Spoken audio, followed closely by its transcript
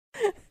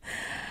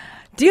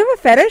Do you have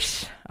a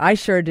fetish? I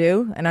sure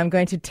do, and I'm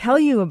going to tell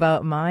you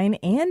about mine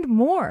and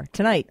more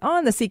tonight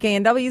on the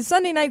CKNW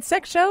Sunday Night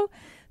Sex Show,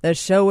 the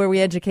show where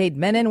we educate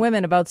men and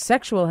women about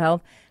sexual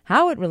health,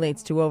 how it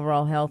relates to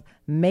overall health,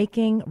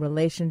 making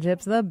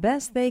relationships the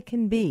best they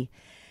can be.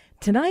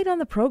 Tonight on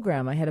the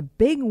program, I had a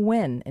big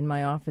win in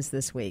my office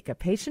this week. A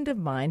patient of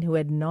mine who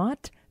had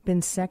not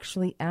been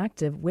sexually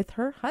active with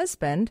her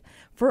husband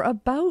for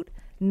about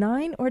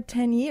 9 or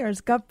 10 years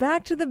got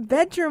back to the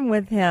bedroom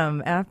with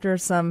him after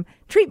some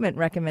treatment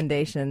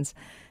recommendations.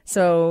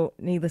 So,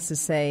 needless to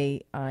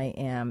say, I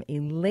am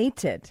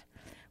elated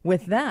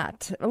with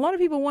that. A lot of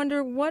people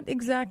wonder what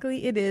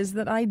exactly it is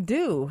that I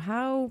do,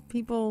 how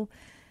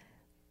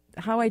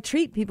I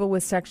treat people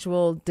with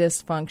sexual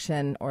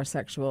dysfunction or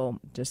sexual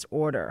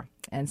disorder.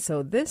 And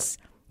so this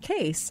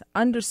case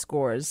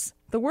underscores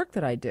the work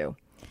that I do.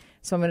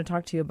 So I'm going to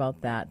talk to you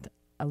about that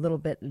a little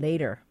bit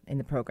later in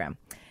the program.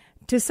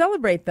 To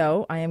celebrate,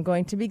 though, I am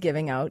going to be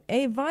giving out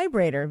a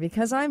vibrator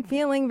because I'm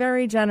feeling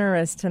very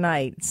generous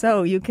tonight.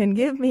 So you can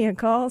give me a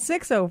call,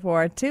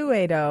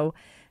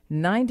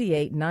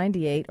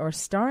 604-280-9898 or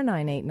star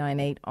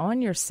 9898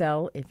 on your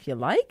cell if you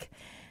like.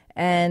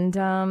 And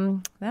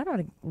that ought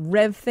to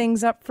rev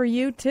things up for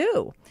you,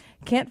 too.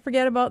 Can't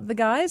forget about the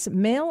guys.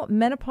 Male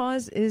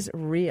menopause is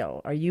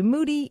real. Are you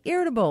moody,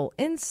 irritable,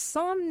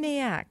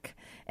 insomniac?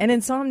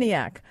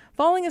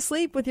 Falling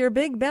asleep with your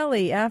big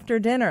belly after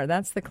dinner.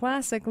 That's the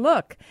classic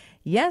look.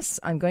 Yes,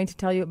 I'm going to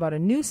tell you about a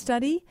new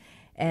study,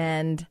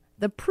 and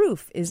the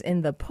proof is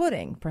in the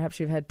pudding.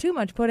 Perhaps you've had too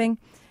much pudding.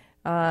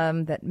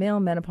 That male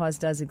menopause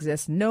does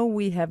exist. No,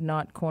 we have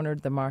not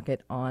cornered the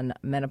market on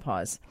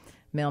menopause.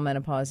 Male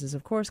menopause is,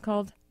 of course,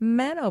 called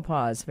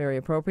menopause, very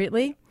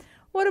appropriately.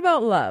 What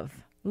about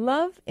love?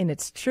 Love, in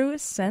its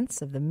truest sense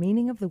of the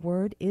meaning of the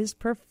word, is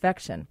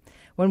perfection.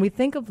 When we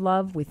think of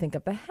love, we think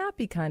of the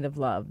happy kind of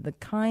love, the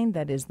kind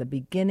that is the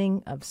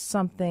beginning of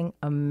something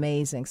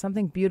amazing,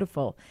 something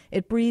beautiful.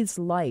 It breathes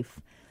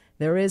life.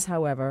 There is,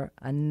 however,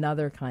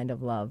 another kind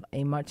of love,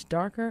 a much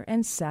darker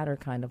and sadder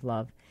kind of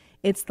love.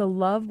 It's the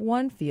love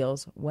one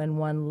feels when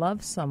one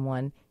loves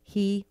someone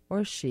he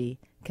or she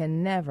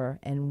can never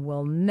and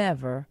will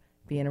never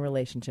be in a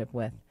relationship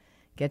with.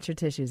 Get your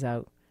tissues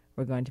out.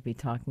 We're going to be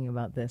talking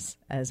about this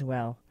as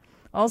well.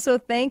 Also,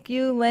 thank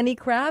you, Lenny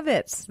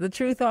Kravitz. The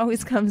truth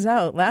always comes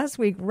out. Last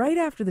week, right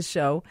after the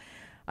show,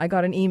 I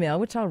got an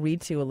email, which I'll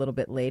read to you a little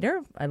bit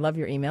later. I love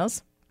your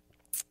emails.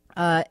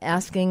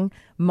 Asking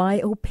my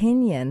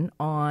opinion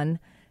on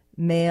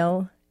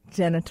male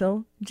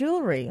genital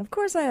jewelry. Of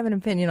course, I have an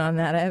opinion on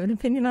that. I have an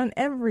opinion on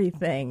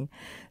everything.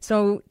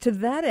 So to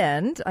that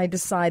end, I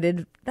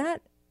decided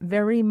that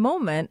very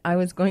moment I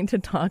was going to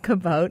talk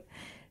about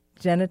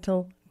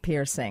genital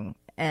piercing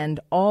and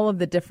all of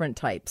the different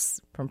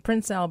types from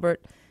Prince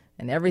Albert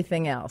and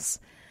everything else.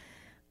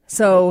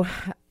 So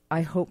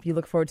I hope you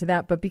look forward to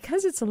that. But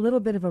because it's a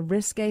little bit of a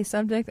risque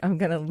subject, I'm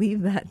going to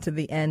leave that to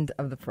the end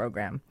of the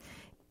program.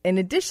 In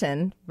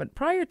addition, but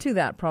prior to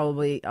that,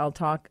 probably I'll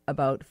talk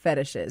about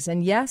fetishes.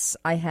 And yes,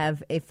 I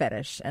have a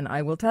fetish, and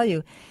I will tell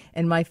you,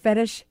 and my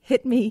fetish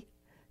hit me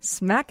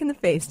smack in the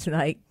face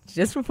tonight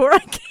just before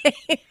I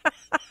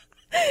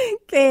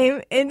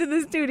came into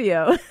the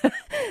studio.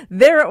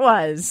 There it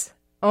was.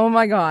 Oh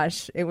my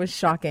gosh, it was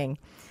shocking.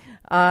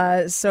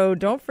 So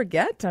don't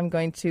forget, I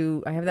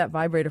have that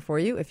vibrator for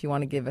you if you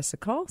want to give us a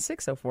call,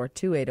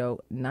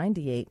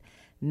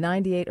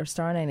 604-280-9898 or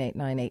star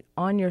 9898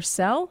 on your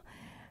cell.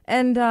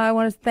 And I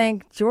want to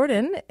thank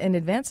Jordan in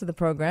advance of the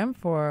program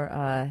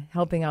for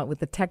helping out with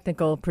the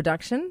technical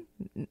production.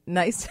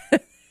 Nice.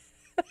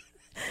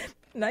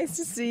 Nice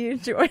to see you,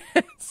 Jordan.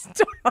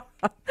 Stop.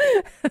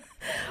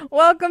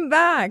 Welcome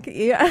back.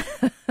 Yeah.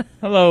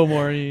 Hello,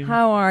 Maureen.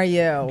 How are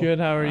you? Good,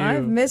 how are you?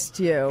 I've missed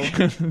you.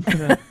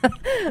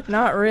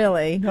 Not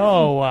really.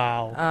 Oh,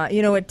 wow.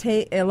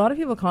 A lot of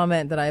people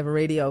comment that I have a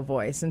radio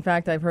voice. In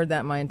fact, I've heard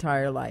that my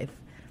entire life.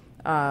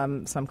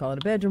 Some call it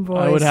a bedroom voice.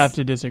 I would have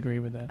to disagree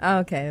with that.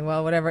 Okay,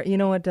 well, whatever. You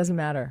know what? Doesn't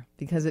matter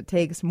because it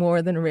takes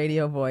more than a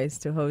radio voice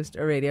to host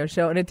a radio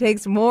show, and it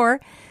takes more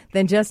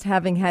than just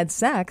having had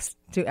sex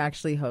to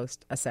actually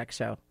host a sex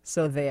show.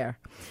 So there.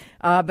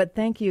 But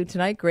thank you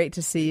tonight. Great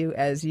to see you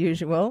as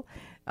usual.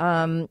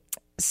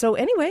 So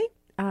anyway,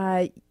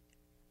 I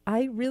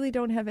really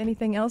don't have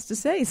anything else to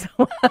say. So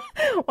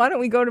why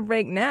don't we go to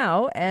break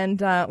now? And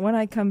when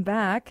I come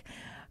back,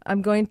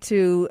 I'm going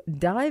to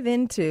dive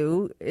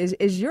into,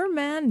 is your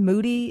man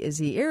moody? Is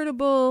he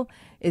irritable?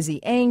 Is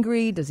he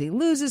angry? Does he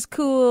lose his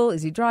cool?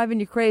 Is he driving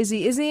you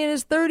crazy? Is he in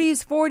his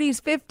 30s, 40s,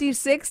 50s,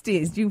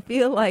 60s? Do you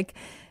feel like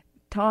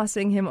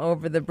tossing him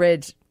over the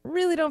bridge?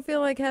 Really don't feel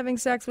like having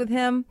sex with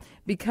him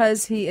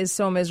because he is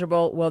so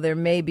miserable? Well, there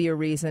may be a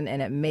reason,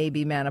 and it may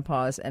be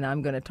menopause, and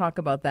I'm going to talk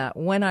about that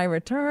when I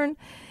return.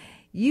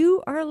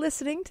 You are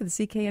listening to the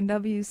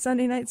CKNW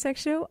Sunday Night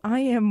Sex Show.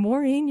 I am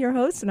Maureen, your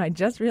host, and I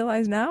just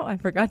realized now I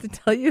forgot to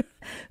tell you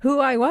who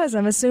I was.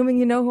 I'm assuming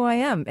you know who I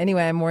am.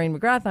 Anyway, I'm Maureen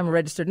McGrath. I'm a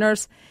registered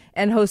nurse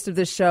and host of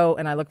this show,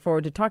 and I look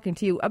forward to talking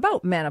to you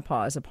about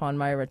menopause upon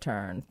my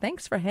return.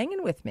 Thanks for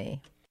hanging with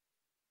me.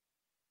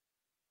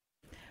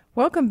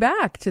 Welcome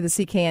back to the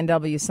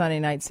CKNW Sunday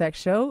Night Sex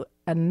Show.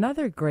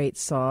 Another great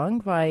song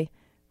by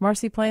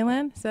Marcy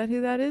Playland. Is that who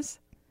that is?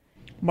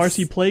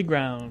 Marcy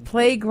Playground.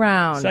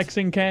 Playground. Sex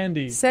and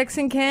Candy. Sex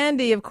and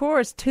Candy, of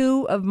course.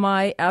 Two of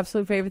my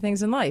absolute favorite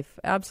things in life.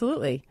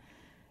 Absolutely.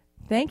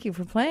 Thank you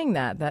for playing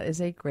that. That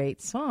is a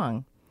great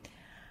song.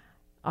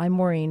 I'm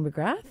Maureen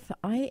McGrath.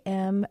 I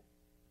am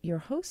your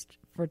host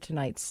for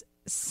tonight's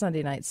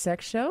Sunday Night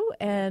Sex Show,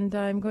 and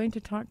I'm going to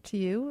talk to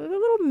you, a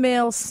little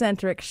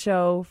male-centric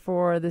show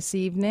for this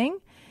evening.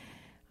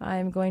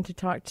 I'm going to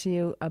talk to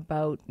you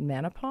about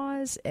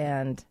menopause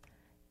and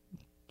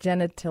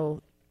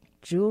genital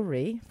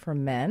jewelry for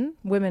men.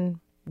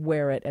 Women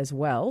wear it as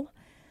well,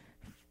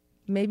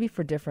 maybe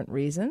for different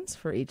reasons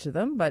for each of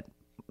them, but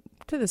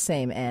to the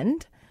same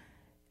end.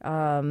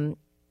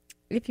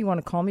 If you want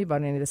to call me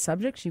about any of the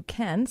subjects, you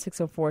can,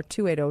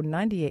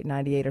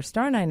 604-280-9898 or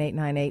star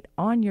 9898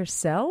 on your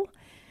cell,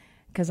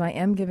 because I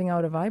am giving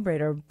out a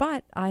vibrator,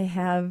 but I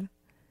have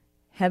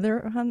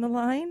Heather on the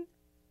line.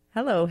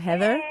 Hello,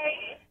 Heather.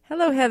 Hey.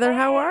 Hello, Heather.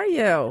 How are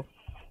you?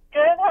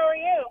 Good. How are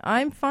you?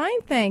 I'm fine,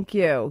 thank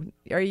you.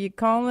 Are you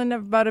calling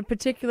about a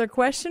particular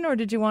question, or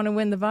did you want to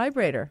win the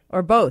vibrator?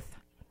 Or both?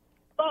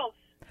 Both.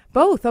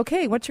 Both.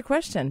 Okay. What's your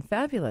question?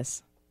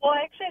 Fabulous. Well,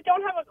 actually, I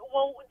don't have a.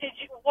 Well,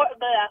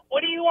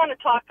 what do you want to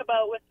talk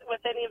about with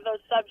any of those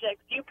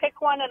subjects? You pick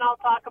one, and I'll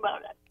talk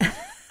about it.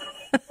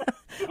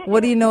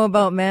 What do you know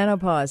about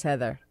menopause,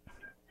 Heather?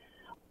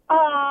 That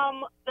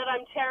I'm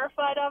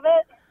terrified of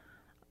it.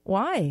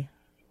 Why?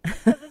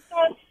 Because it's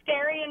so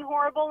scary and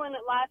horrible, and it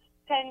lasts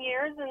 10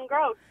 years and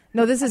gross.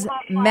 No, this is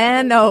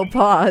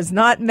manopause,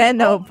 not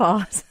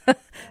menopause.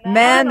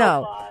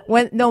 Mano.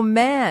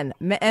 Man.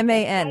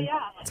 M-A-N. Yeah.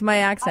 It's my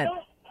accent.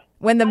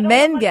 When the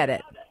men get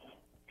it.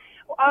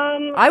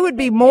 I I would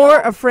be more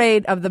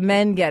afraid of the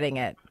men getting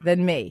it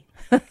than me.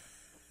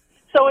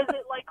 So is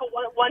it like a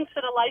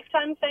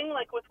once-in-a-lifetime thing,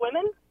 like with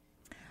women?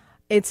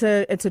 It's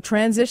a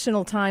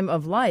transitional time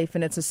of life,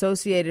 and it's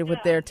associated with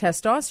their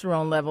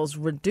testosterone levels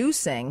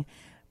reducing.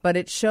 But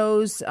it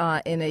shows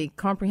in a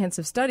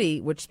comprehensive study,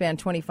 which spanned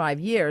 25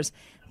 years,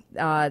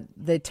 the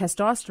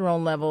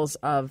testosterone levels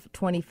of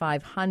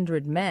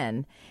 2,500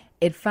 men.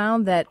 It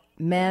found that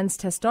men's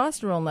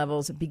testosterone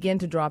levels begin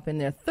to drop in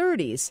their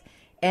 30s.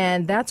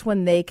 And that's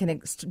when they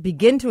can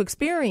begin to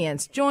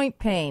experience joint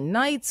pain,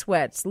 night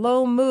sweats,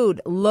 low mood,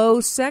 low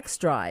sex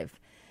drive.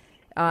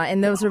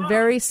 And those are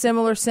very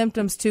similar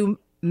symptoms to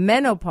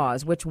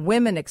menopause, which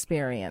women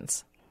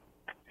experience.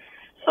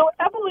 So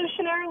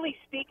evolutionarily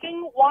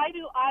speaking, why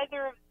do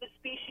either of the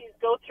species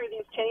go through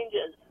these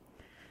changes?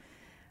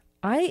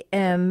 I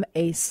am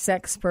a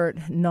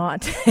sexpert,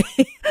 not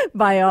a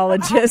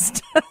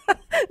biologist.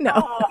 No.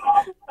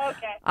 Oh,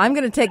 okay. I'm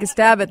going to take a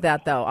stab at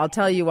that, though. I'll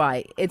tell you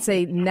why. It's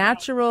a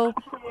natural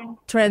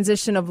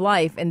transition of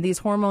life, and these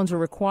hormones are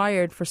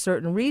required for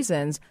certain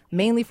reasons,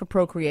 mainly for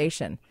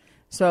procreation.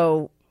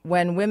 So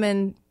when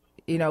women,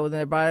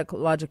 their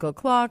biological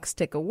clocks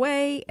tick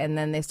away, and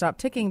then they stop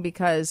ticking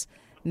because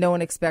no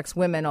one expects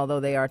women, although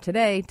they are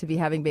today, to be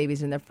having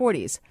babies in their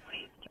 40s.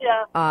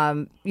 Yeah.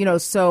 And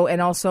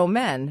also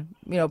men,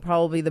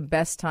 probably the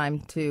best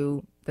time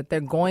that they're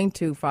going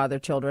to father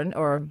children,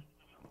 or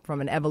from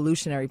an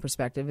evolutionary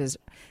perspective, is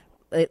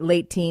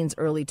late teens,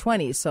 early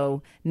 20s.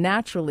 So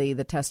naturally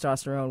the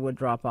testosterone would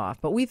drop off.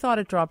 But we thought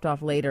it dropped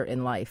off later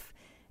in life,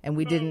 and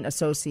we didn't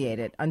associate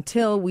it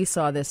until we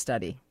saw this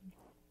study.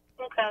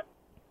 Okay.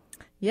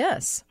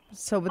 Yes.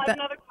 So, but that.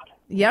 Another question.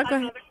 Yeah, go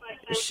ahead. Another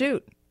question.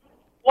 Shoot.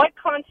 What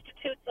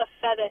constitutes a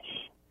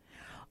fetish?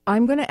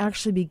 I'm going to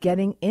actually be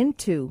getting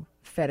into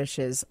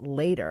fetishes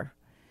later.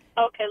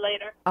 Okay,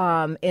 later.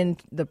 In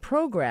the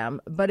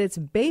program, but it's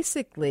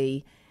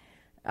basically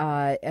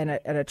an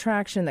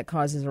attraction that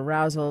causes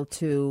arousal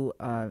to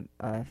an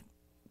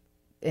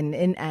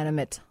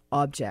inanimate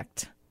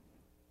object.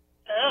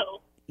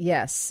 Oh.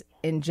 Yes,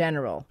 in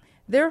general.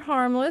 They're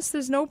harmless.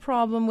 There's no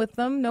problem with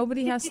them.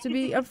 Nobody has to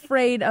be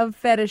afraid of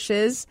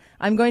fetishes.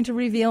 I'm going to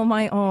reveal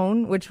my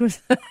own, which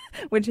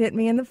hit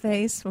me in the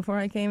face before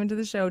I came into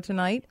the show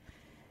tonight.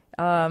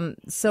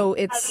 So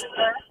it's. As it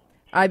were.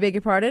 I beg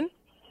your pardon?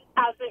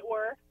 As it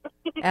were.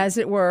 As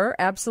it were,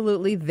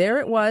 absolutely. There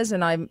it was,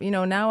 and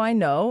now I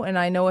know, and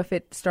I know if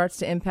it starts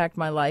to impact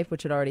my life,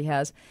 which it already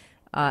has,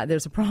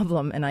 there's a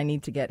problem, and I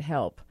need to get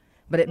help.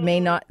 But it may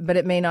not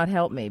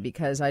help me,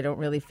 because I don't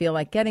really feel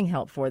like getting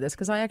help for this,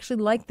 because I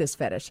actually like this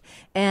fetish,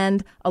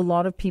 and a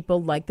lot of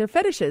people like their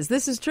fetishes.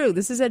 This is true.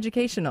 This is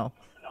educational.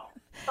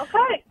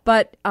 Okay.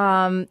 But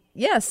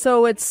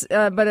so it's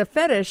but a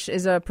fetish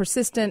is a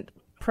persistent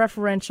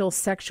preferential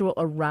sexual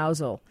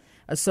arousal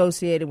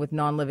associated with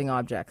non-living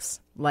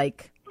objects,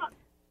 like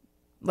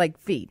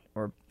feet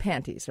or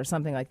panties or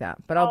something like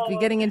that. But I'll be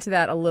getting into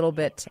that a little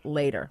bit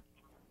later.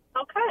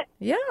 Okay.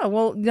 Yeah,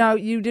 well, now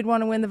you did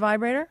want to win the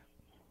vibrator?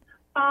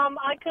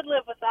 I could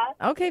live with that.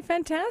 Okay,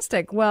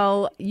 fantastic.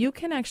 Well, you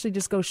can actually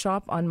just go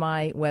shop on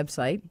my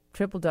website,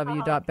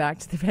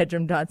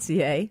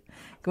 www.backtothebedroom.ca.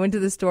 Go into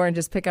the store and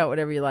just pick out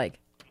whatever you like.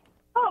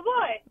 Oh,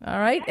 boy. All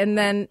right, and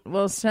then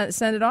we'll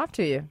send it off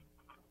to you.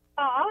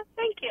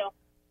 Thank you.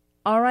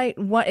 All right.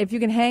 What if you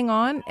can hang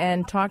on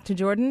and talk to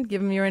Jordan,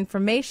 give him your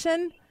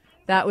information?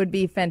 That would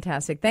be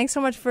fantastic. Thanks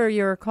so much for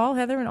your call,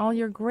 Heather, and all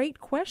your great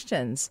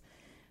questions.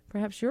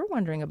 Perhaps you're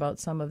wondering about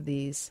some of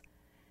these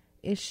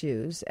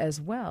issues as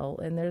well,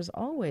 and there's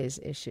always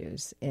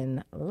issues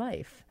in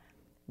life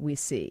we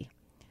see.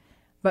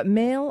 But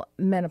male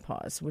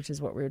menopause, which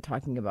is what we were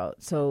talking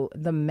about, so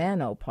the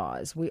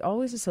menopause, we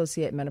always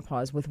associate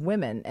menopause with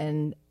women,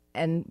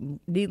 and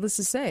needless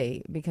to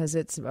say, because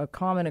it's a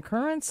common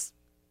occurrence,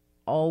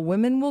 all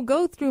women will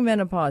go through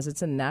menopause.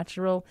 It's a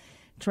natural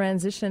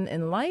transition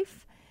in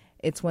life.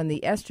 It's when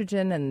the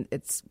estrogen and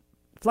its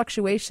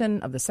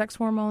fluctuation of the sex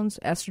hormones,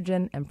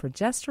 estrogen and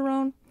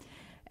progesterone,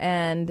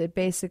 and it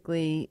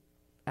basically,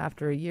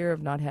 after a year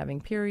of not having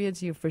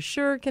periods, you for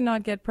sure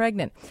cannot get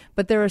pregnant.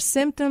 But there are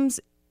symptoms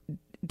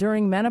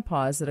during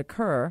menopause that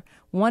occur,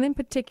 one in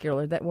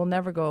particular that will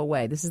never go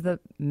away. This is the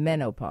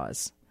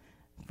menopause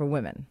for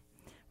women.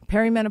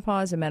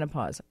 Perimenopause and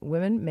menopause.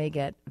 Women may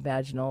get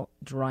vaginal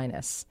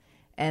dryness.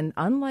 And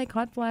unlike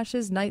hot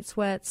flashes, night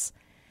sweats,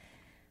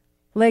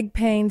 leg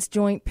pains,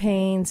 joint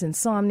pains,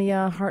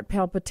 insomnia, heart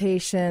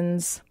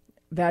palpitations,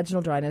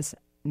 vaginal dryness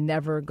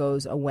never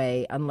goes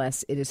away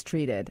unless it is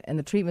treated. And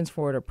the treatments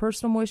for it are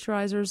personal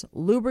moisturizers,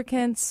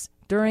 lubricants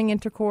during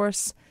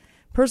intercourse,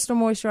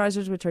 personal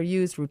moisturizers which are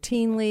used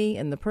routinely,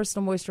 and the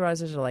personal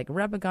moisturizers are like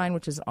Rebagine,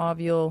 which is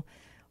ovule,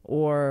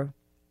 or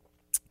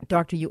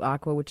Dr. U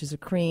Aqua, which is a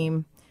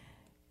cream,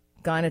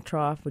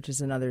 Gynatrof, which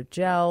is another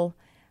gel,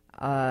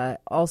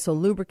 also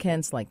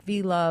lubricants like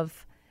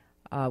V-Love,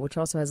 which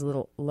also has a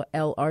little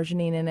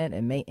L-arginine in it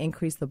and may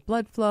increase the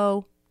blood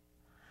flow.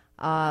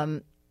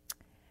 And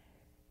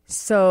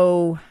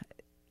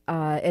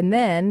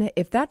then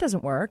if that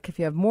doesn't work, if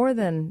you have more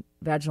than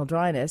vaginal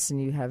dryness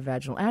and you have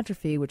vaginal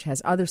atrophy, which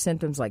has other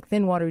symptoms like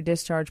thin watery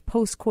discharge,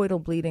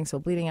 post-coital bleeding, so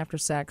bleeding after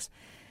sex,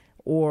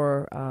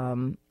 or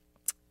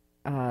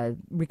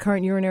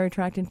recurrent urinary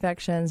tract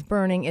infections,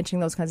 burning, itching,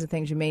 those kinds of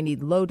things, you may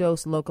need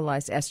low-dose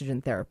localized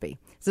estrogen therapy.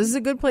 So this is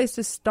a good place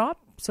to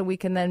stop so we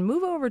can then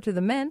move over to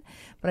the men.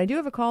 But I do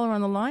have a caller on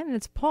the line, and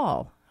it's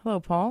Paul. Hello,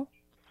 Paul.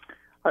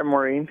 Hi,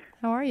 Maureen.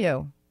 How are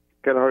you?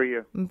 Good, how are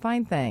you? I'm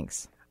fine,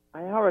 thanks.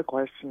 I have a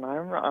question.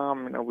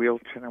 I'm in a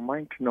wheelchair, and I'm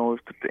wanting to know if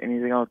there's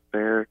anything out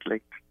there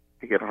like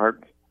to get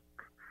hard.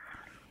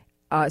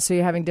 So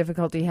you're having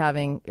difficulty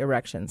having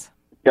erections?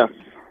 Yes.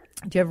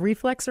 Do you have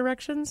reflex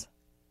erections?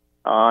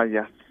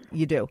 Yes.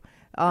 You do.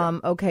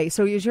 Okay,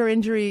 so is your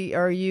injury,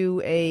 are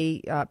you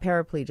a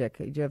paraplegic?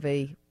 Do you have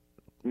a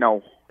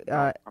No.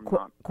 I'm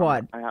not.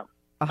 quad? I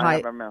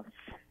have MS.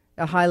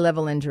 A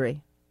high-level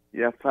injury?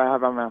 Yes, I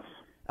have MS.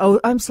 Oh,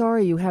 I'm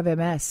sorry, you have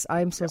MS.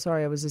 I'm so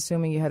sorry. I was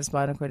assuming you had a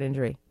spinal cord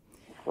injury.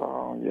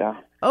 So, yeah.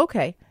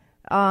 Okay.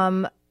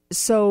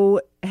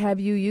 So have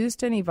you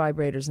used any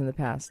vibrators in the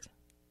past?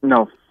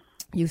 No.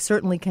 You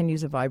certainly can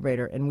use a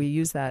vibrator, and we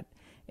use that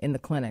in the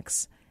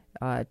clinics,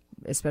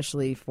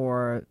 especially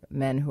for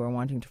men who are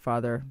wanting to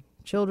father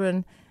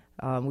children.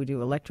 We do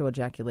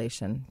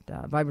electroejaculation,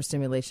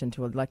 vibrostimulation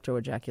to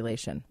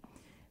electroejaculation.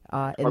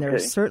 And there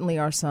certainly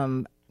are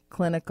some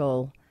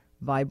clinical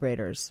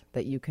vibrators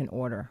that you can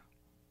order.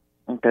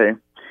 Okay.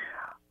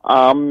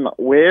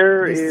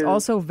 Where There's is...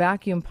 also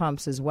vacuum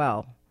pumps as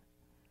well.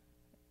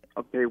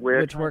 Okay, where...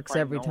 Which works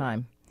every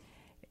time.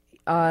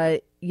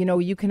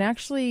 You can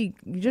actually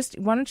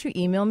why don't you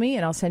email me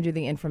and I'll send you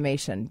the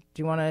information.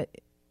 Do you want to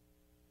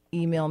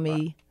email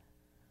me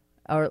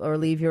or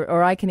leave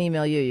or I can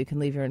email you. You can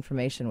leave your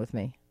information with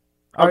me.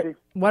 Okay. Or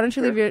why don't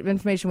you leave your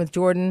information with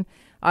Jordan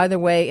either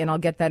way, and I'll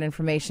get that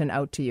information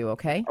out to you,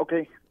 okay?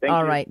 Okay, thank you.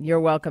 All right, you're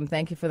welcome.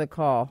 Thank you for the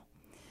call.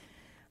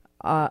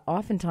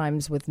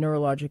 Oftentimes with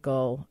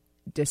neurological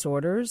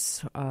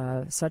disorders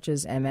such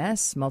as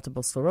MS,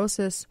 multiple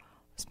sclerosis,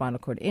 spinal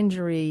cord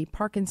injury,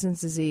 Parkinson's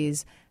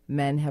disease,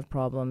 men have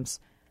problems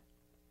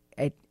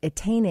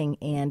attaining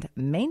and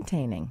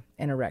maintaining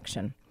an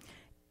erection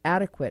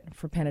adequate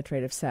for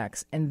penetrative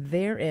sex, and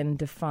therein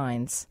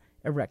defines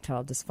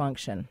erectile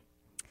dysfunction.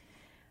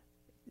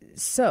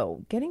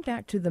 So, getting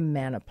back to the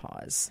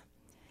menopause,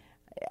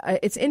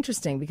 it's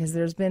interesting because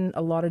there's been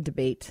a lot of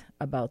debate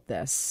about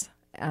this.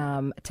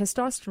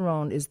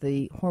 Testosterone is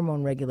the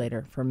hormone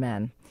regulator for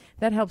men.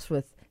 That helps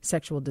with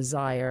sexual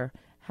desire,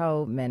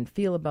 how men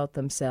feel about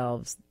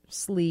themselves,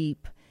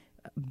 sleep,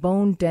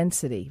 bone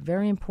density,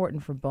 very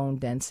important for bone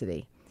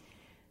density.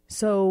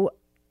 So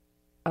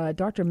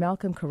Dr.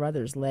 Malcolm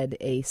Carruthers led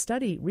a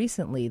study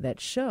recently that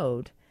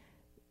showed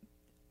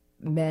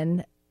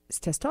men's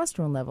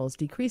testosterone levels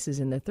decreases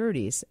in their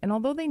 30s. And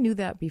although they knew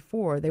that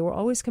before, they were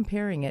always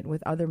comparing it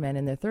with other men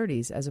in their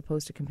 30s as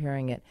opposed to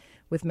comparing it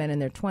with men in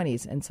their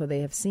 20s. And so they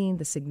have seen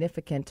the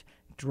significant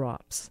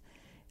drops.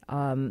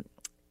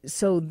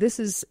 So this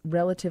is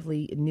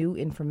relatively new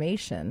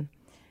information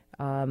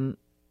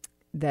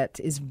that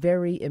is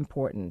very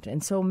important.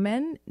 And so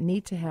men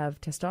need to have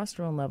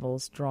testosterone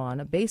levels drawn,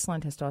 a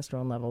baseline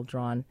testosterone level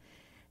drawn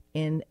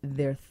in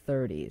their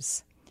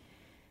 30s.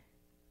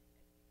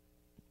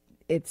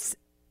 It's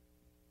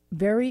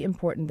very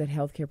important that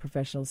healthcare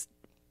professionals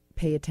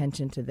pay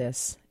attention to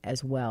this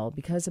as well,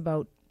 because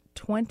about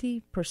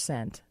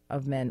 20%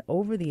 of men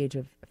over the age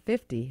of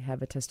 50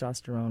 have a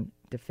testosterone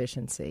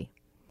deficiency.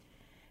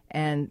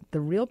 And the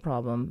real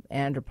problem,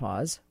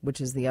 andropause, which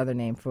is the other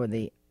name for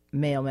the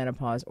male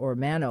menopause or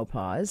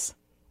menopause,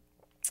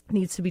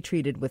 needs to be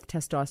treated with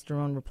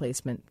testosterone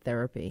replacement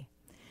therapy.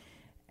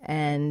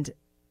 And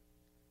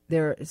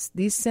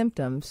these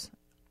symptoms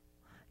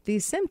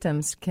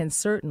can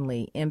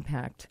certainly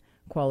impact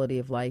quality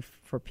of life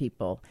for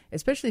people,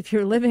 especially if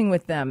you're living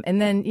with them.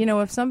 And then,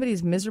 if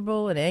somebody's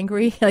miserable and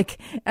angry,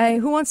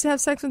 who wants to have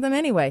sex with them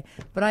anyway?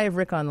 But I have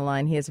Rick on the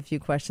line. He has a few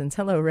questions.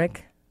 Hello,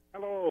 Rick.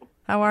 Hello.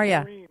 How are you?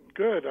 Maureen.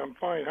 Good. I'm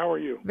fine. How are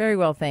you? Very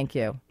well, thank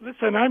you.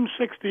 Listen, I'm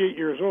 68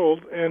 years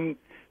old, and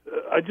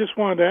I just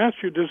wanted to ask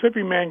you, does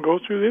every man go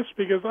through this?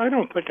 Because I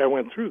don't think I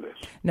went through this.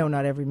 No,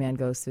 not every man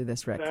goes through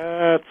this, Rick.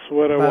 That's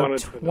what I wanted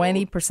to know. About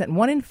 20%,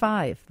 1 in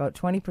 5, about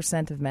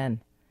 20% of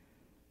men.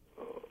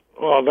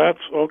 Well, that's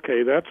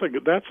okay.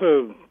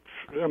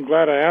 I'm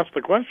glad I asked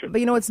the question.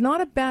 But, it's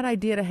not a bad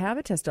idea to have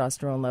a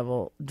testosterone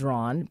level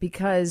drawn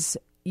because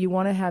you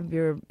want to have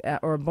your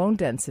or bone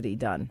density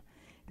done.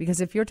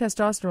 Because if your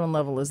testosterone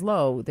level is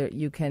low,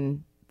 you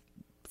can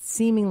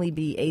seemingly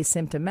be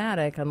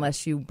asymptomatic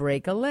unless you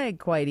break a leg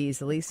quite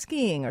easily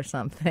skiing or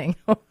something,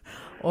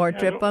 or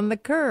trip on the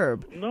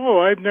curb. No,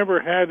 I've never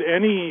had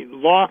any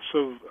loss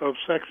of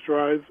sex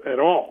drive at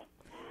all.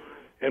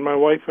 And my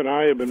wife and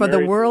I have been married. For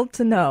the world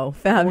to know.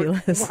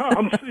 Fabulous. Well,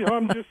 I'm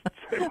just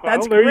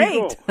That's there great.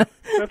 You go.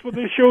 That's what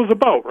this show's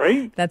about,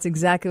 right? That's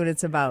exactly what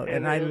it's about,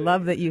 and I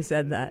love that you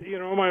said that.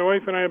 My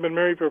wife and I have been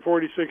married for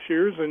 46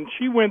 years, and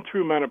she went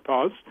through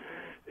menopause.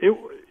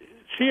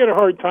 She had a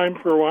hard time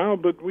for a while,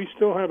 but we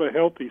still have a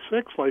healthy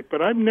sex life.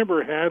 But I've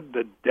never had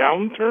the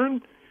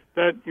downturn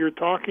that you're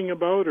talking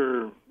about,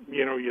 or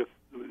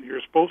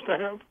you're supposed to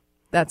have.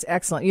 That's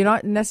excellent. You're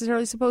not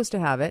necessarily supposed to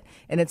have it,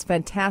 and it's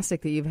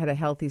fantastic that you've had a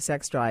healthy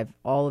sex drive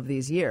all of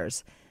these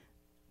years.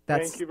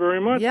 Thank you very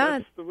much. Yeah.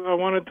 I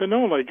wanted to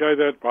know, I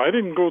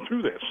didn't go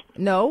through this.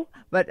 No,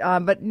 but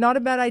not a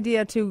bad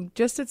idea to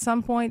just at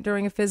some point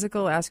during a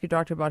physical ask your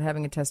doctor about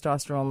having a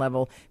testosterone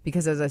level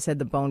because, as I said,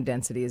 the bone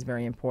density is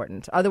very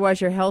important.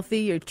 Otherwise, you're healthy,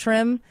 you're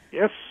trim.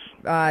 Yes.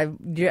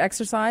 Do you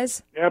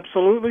exercise?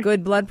 Absolutely.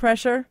 Good blood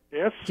pressure?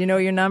 Yes. Do you know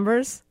your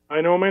numbers? I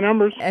know my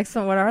numbers.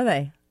 Excellent. What are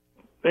they?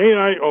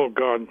 Oh,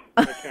 God,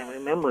 I can't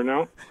remember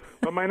now.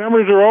 But my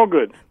numbers are all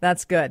good.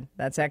 That's good.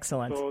 That's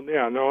excellent. So,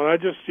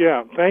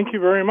 thank you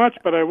very much.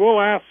 But I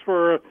will ask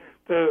for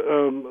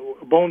the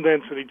bone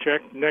density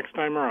check next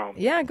time around.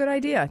 Yeah, good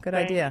idea. Good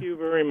idea. Thank you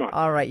very much.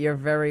 All right, you're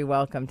very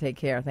welcome. Take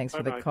care. Thanks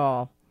for the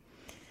call.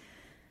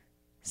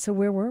 So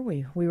where were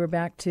we? We were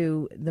back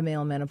to the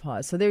male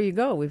menopause. So there you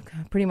go. We've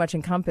pretty much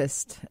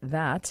encompassed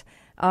that.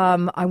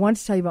 I want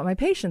to tell you about my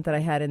patient that I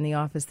had in the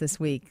office this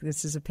week.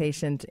 This is a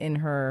patient in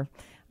her,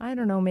 I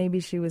don't know,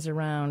 maybe she was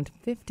around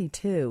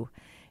 52.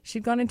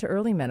 She'd gone into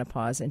early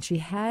menopause, and she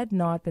had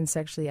not been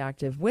sexually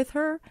active with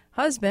her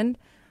husband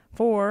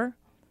for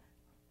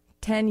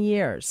 10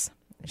 years.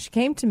 She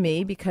came to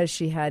me because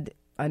she had,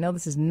 I know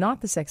this is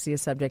not the sexiest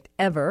subject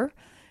ever,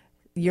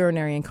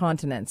 urinary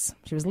incontinence.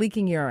 She was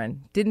leaking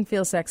urine, didn't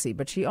feel sexy,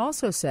 but she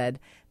also said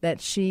that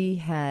she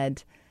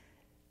had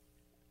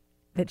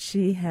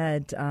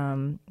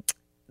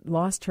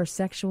lost her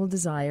sexual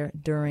desire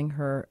during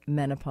her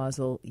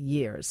menopausal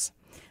years.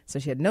 So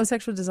she had no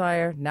sexual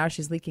desire. Now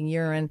she's leaking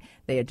urine.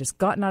 They had just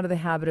gotten out of the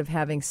habit of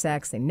having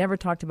sex. They never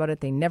talked about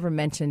it. They never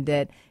mentioned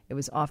it. It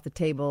was off the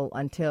table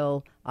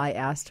until I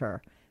asked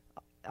her,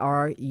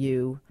 "Are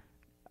you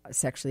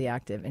sexually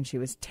active?" And she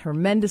was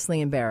tremendously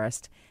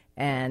embarrassed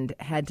and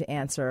had to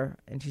answer.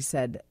 And she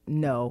said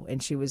no.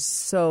 And she was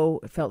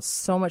felt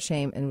so much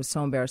shame and was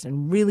so embarrassed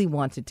and really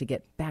wanted to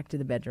get back to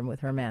the bedroom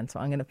with her man. So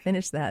I'm going to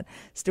finish that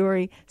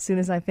story as soon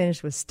as I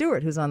finish with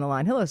Stuart, who's on the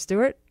line. Hello,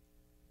 Stuart.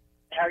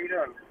 How are you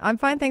doing? I'm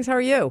fine, thanks. How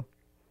are you?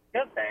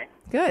 Good, thanks.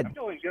 Good. I'm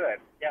doing good,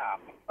 yeah.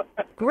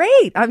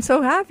 Great. I'm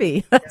so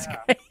happy. That's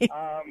great.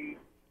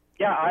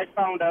 I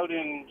found out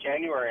in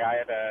January I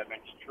had an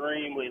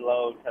extremely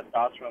low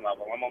testosterone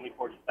level. I'm only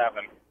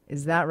 47.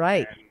 Is that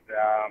right?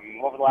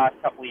 And over the last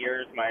couple of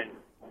years, my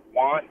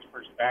want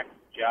for sex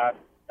just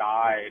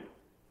died.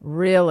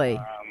 Really?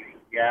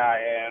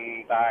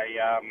 And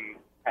I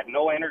had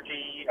no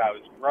energy. I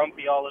was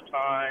grumpy all the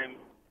time.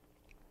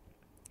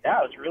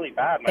 Yeah, it was really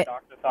bad. My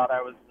doctor thought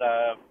I was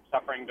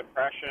suffering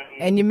depression.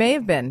 And you may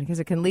have been, because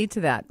it can lead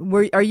to that.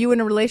 Are you in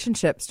a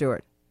relationship,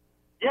 Stuart?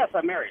 Yes,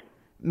 I'm married.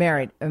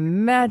 Married.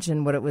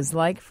 Imagine what it was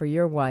like for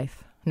your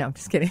wife. No, I'm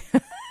just kidding.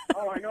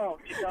 Oh, I know.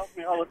 She tells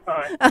me all the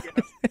time.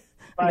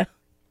 But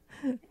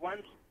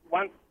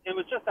once it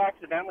was just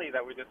accidentally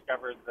that we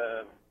discovered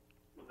the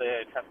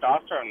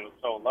testosterone was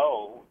so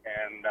low,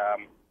 and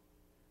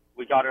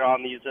we got it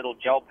on these little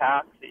gel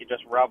packs that you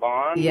just rub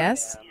on.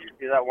 Yes. You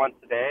do that once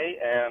a day,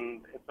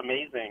 and it's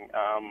amazing.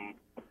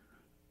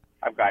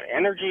 I've got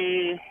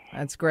energy.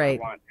 That's great.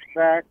 I want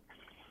sex.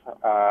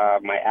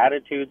 My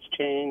attitude's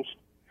changed.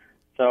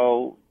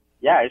 So,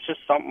 yeah, it's just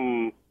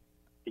something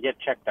to get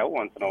checked out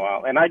once in a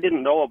while. And I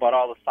didn't know about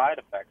all the side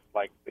effects,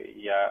 like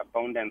the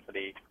bone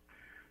density.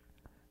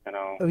 You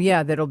know. Oh,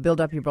 yeah, that'll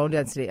build up your bone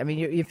density. I mean,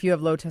 if you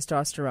have low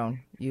testosterone,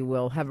 you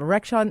will have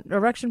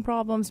erection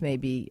problems,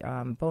 maybe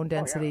bone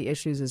density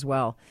issues as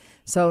well.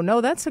 So,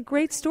 no, that's a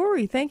great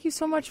story. Thank you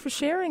so much for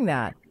sharing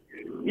that.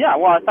 Yeah,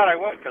 well, I thought I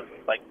would because,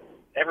 like,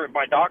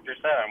 my doctor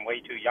said I'm way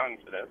too young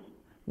for this.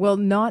 Well,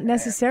 not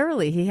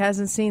necessarily. He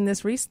hasn't seen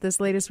this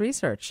latest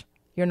research.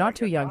 You're not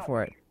too young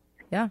for it.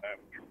 Yeah.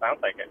 Sounds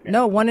like it. Yeah.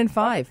 No, 1 in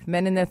 5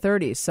 men in their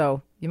 30s.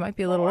 So you might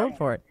be a little old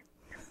for it.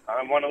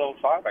 I'm one of those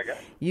 5, I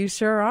guess. You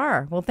sure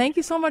are. Well, thank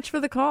you so much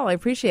for the call. I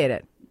appreciate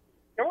it.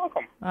 You're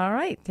welcome. All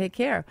right. Take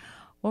care.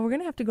 Well, we're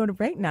going to have to go to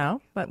break now.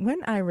 But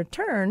when I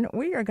return,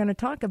 we are going to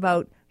talk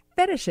about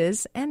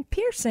fetishes and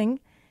piercing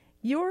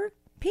your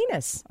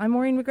penis. I'm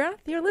Maureen McGrath.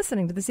 You're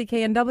listening to the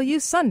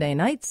CKNW Sunday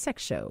Night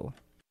Sex Show.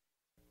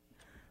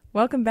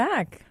 Welcome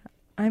back.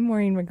 I'm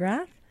Maureen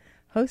McGrath,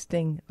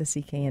 hosting the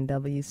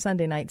CKNW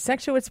Sunday Night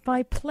Sex Show. It's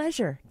my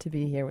pleasure to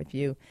be here with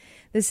you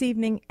this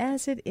evening,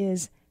 as it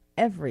is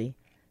every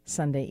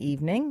Sunday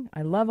evening.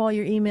 I love all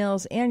your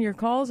emails and your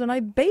calls, and I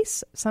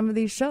base some of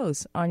these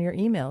shows on your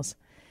emails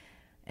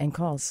and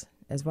calls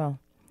as well.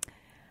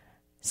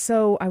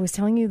 So I was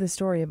telling you the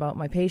story about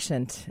my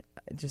patient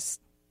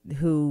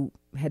who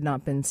had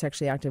not been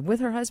sexually active with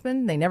her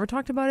husband. They never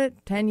talked about it.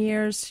 10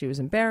 years. She was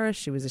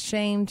embarrassed. She was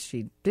ashamed.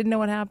 She didn't know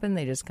what happened.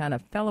 They just kind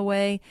of fell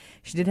away.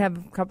 She did have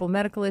a couple of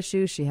medical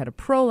issues. She had a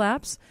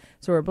prolapse,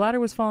 so her bladder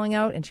was falling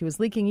out, and she was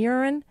leaking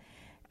urine.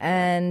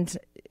 And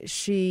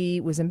she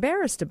was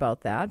embarrassed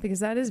about that, because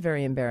that is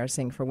very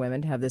embarrassing for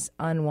women to have this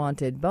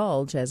unwanted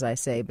bulge, as I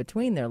say,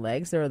 between their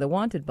legs. There are the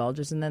wanted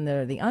bulges, and then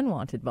there are the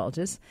unwanted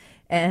bulges.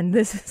 And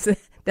this is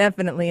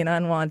definitely an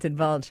unwanted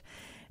bulge.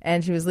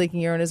 And she was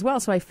leaking urine as well.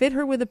 So I fit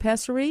her with a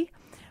pessary.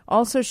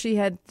 Also, she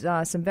had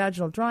some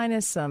vaginal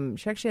dryness.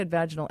 She actually had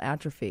vaginal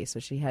atrophy. So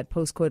she had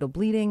postcoital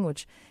bleeding,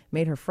 which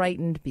made her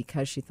frightened,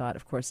 because she thought,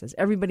 of course, as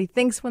everybody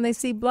thinks when they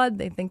see blood,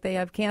 they think they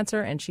have cancer,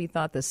 and she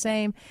thought the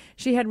same.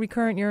 She had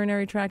recurrent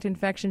urinary tract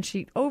infection.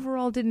 She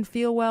overall didn't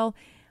feel well.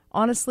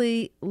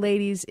 Honestly,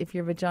 ladies, if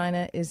your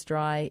vagina is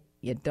dry,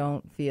 you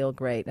don't feel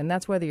great. And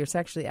that's whether you're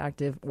sexually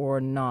active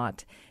or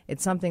not.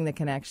 It's something that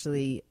can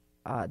actually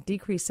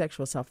decrease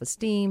sexual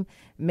self-esteem,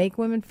 make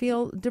women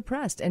feel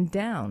depressed and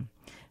down.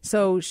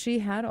 So she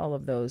had all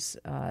of those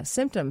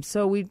symptoms.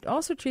 So we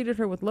also treated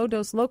her with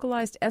low-dose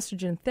localized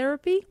estrogen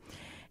therapy.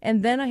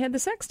 And then I had the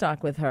sex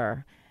talk with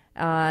her.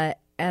 And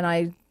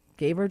I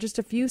gave her just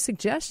a few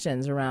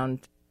suggestions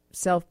around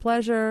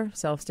self-pleasure,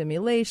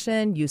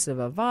 self-stimulation, use of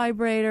a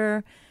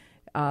vibrator,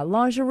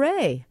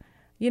 lingerie.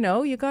 You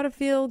know, you got to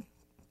feel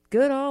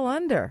good all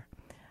under.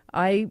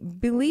 I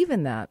believe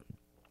in that.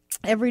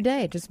 Every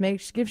day, it just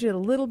gives you a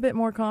little bit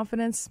more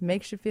confidence,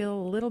 makes you feel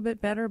a little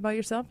bit better about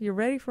yourself. You're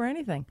ready for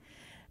anything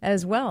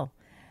as well.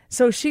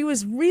 So she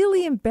was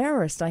really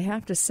embarrassed, I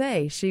have to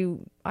say. She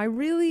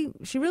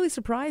really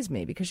surprised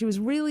me, because she was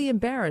really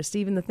embarrassed,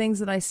 even the things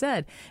that I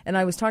said. And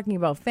I was talking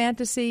about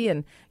fantasy,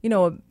 and, you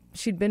know,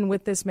 she'd been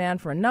with this man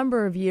for a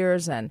number of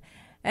years, and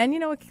you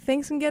know,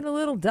 things can get a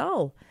little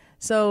dull.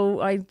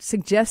 So I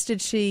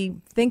suggested she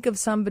think of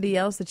somebody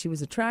else that she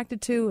was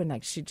attracted to,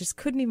 and she just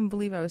couldn't even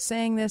believe I was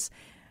saying this.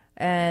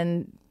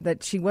 And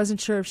that she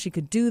wasn't sure if she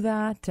could do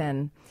that.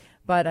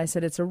 But I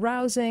said, it's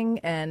arousing.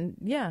 And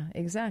yeah,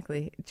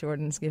 exactly.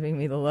 Jordan's giving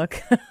me the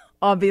look.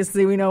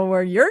 Obviously, we know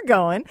where you're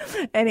going.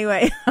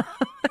 Anyway,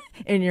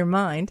 in your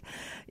mind.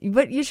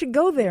 But you should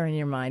go there in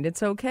your mind.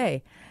 It's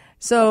okay.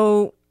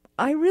 So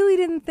I really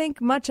didn't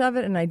think much of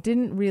it, and I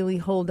didn't really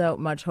hold out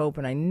much hope,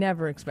 and I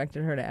never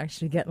expected her to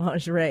actually get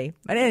lingerie.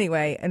 But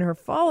anyway, in her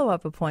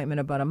follow-up appointment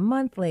about a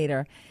month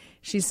later,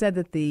 she said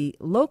that the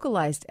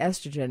localized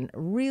estrogen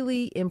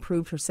really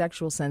improved her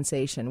sexual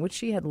sensation, which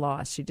she had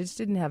lost. She just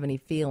didn't have any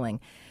feeling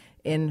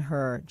in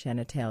her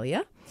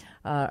genitalia,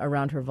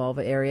 around her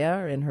vulva area,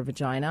 or in her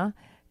vagina,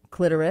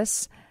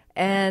 clitoris.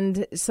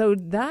 And so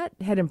that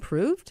had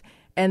improved.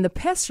 And the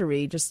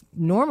pessary just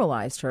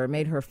normalized her,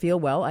 made her feel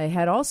well. I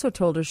had also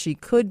told her she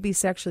could be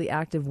sexually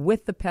active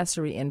with the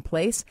pessary in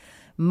place.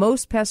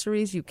 Most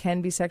pessaries, you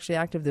can be sexually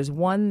active. There's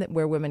one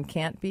where women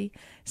can't be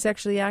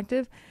sexually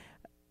active,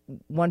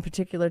 one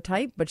particular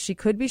type, but she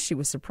could be. She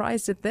was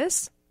surprised at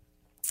this.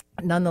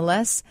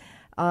 Nonetheless,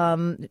 I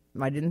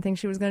didn't think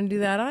she was going to do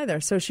that either.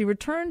 So she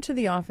returned to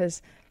the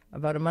office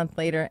about a month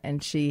later,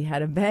 and she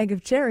had a bag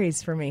of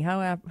cherries for me.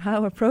 How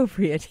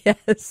appropriate,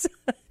 yes.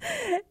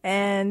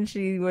 And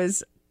she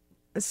was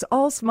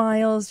all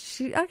smiles.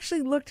 She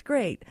actually looked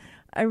great.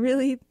 I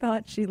really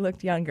thought she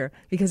looked younger,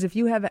 because if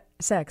you have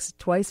sex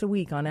twice a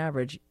week on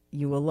average,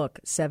 you will look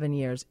 7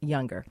 years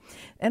younger.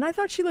 And I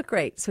thought she looked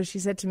great. So she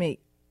said to me,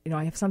 you know,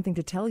 I have something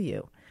to tell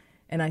you.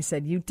 And I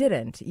said, you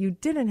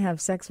didn't have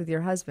sex with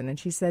your husband. And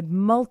she said,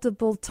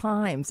 multiple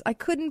times. I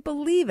couldn't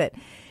believe it.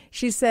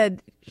 She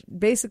said,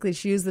 basically,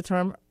 she used the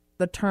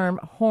term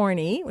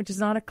horny, which is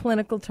not a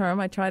clinical term.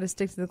 I try to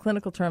stick to the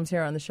clinical terms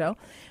here on the show.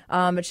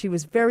 But she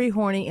was very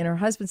horny, and her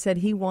husband said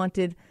he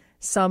wanted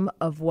some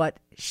of what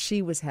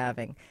she was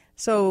having.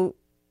 So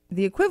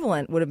the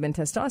equivalent would have been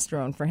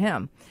testosterone for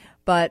him.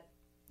 But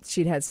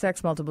She'd had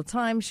sex multiple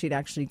times. She'd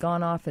actually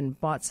gone off and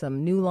bought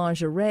some new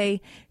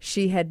lingerie.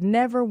 She had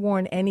never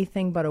worn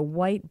anything but a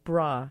white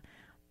bra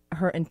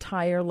her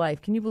entire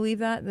life. Can you believe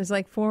that? There's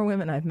like 4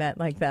 women I've met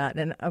like that,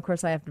 and of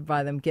course I have to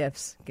buy them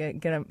gifts,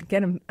 get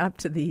them up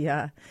to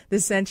the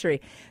this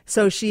century.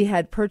 So she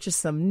had purchased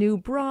some new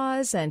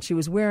bras, and she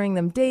was wearing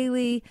them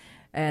daily,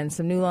 and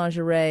some new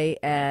lingerie,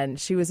 and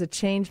she was a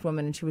changed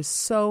woman, and she was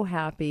so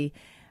happy,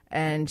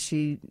 and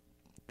she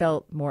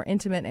felt more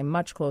intimate and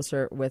much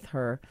closer with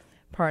her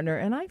partner,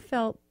 and I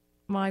felt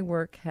my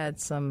work had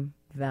some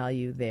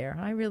value there.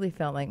 I really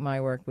felt like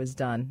my work was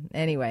done.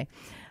 Anyway,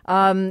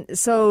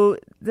 so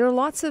there are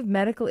lots of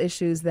medical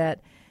issues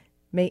that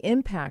may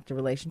impact a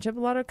relationship. A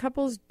lot of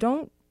couples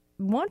don't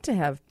want to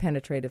have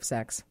penetrative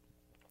sex.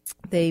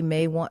 They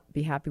may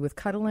be happy with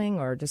cuddling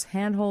or just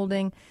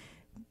hand-holding.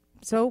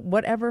 So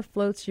whatever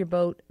floats your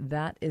boat,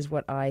 that is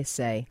what I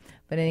say.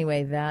 But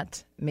anyway,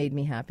 that made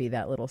me happy,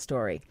 that little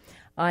story.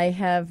 I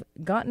have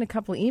gotten a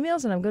couple of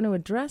emails, and I'm going to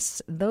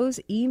address those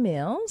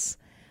emails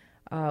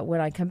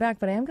when I come back.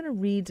 But I am going to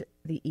read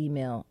the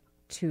email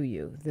to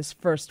you, this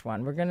first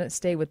one. We're going to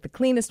stay with the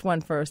cleanest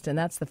one first, and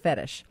that's the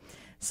fetish.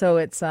 So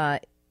it's,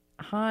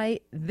 hi,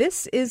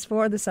 this is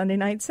for the Sunday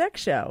Night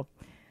Sex Show.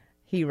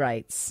 He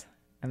writes,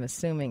 I'm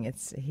assuming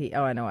it's he.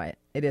 Oh, I know it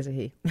is a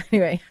he.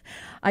 Anyway,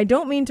 I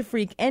don't mean to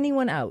freak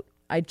anyone out.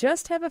 I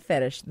just have a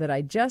fetish that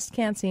I just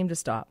can't seem to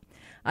stop.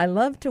 I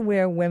love to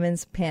wear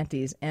women's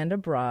panties and a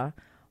bra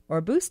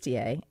or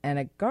bustier and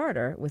a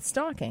garter with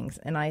stockings,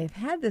 and I have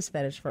had this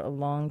fetish for a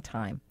long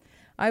time.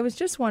 I was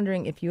just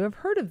wondering if you have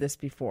heard of this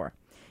before,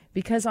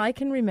 because I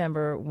can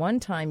remember one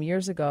time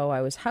years ago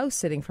I was house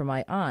sitting for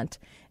my aunt,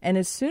 and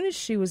as soon as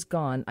she was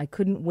gone, I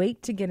couldn't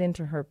wait to get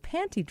into her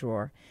panty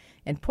drawer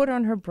and put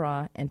on her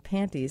bra and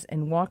panties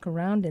and walk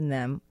around in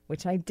them,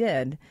 which I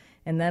did,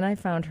 and then I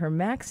found her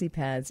maxi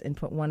pads and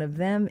put one of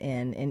them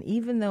in, and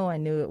even though I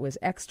knew it was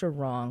extra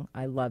wrong,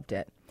 I loved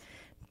it.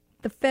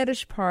 The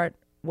fetish part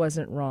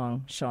wasn't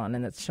wrong, Sean,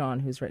 and that's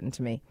Sean who's written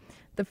to me.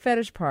 The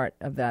fetish part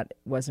of that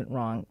wasn't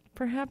wrong.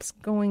 Perhaps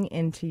going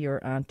into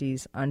your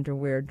auntie's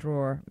underwear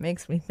drawer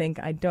makes me think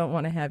I don't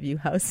want to have you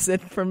house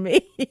sit for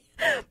me.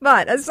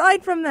 But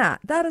aside from that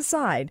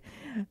aside,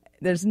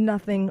 there's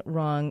nothing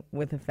wrong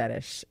with a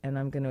fetish, and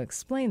I'm going to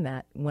explain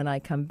that when I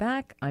come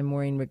back. I'm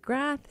Maureen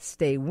McGrath.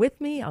 Stay with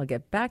me. I'll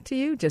get back to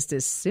you just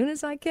as soon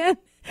as I can.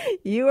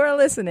 You are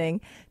listening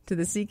to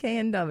the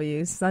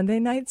CKNW Sunday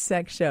Night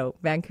Sex Show,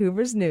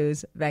 Vancouver's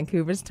News,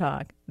 Vancouver's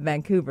Talk,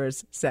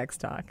 Vancouver's Sex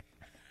Talk.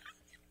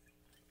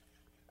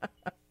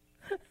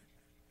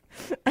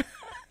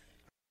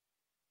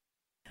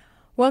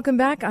 Welcome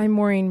back. I'm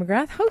Maureen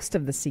McGrath, host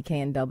of the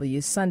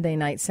CKNW Sunday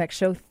Night Sex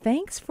Show.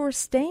 Thanks for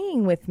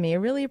staying with me. I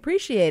really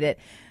appreciate it.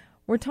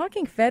 We're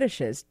talking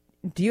fetishes.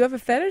 Do you have a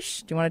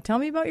fetish? Do you want to tell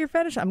me about your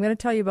fetish? I'm going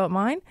to tell you about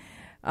mine.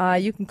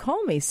 You can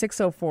call me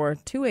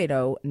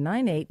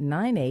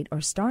 604-280-9898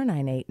 or star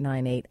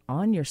 9898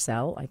 on your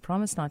cell. I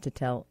promise not to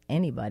tell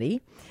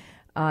anybody.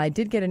 I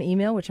did get an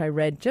email, which I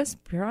read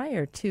just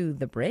prior to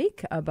the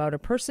break, about a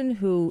person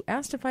who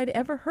asked if I'd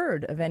ever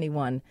heard of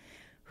anyone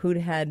who'd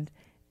had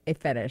a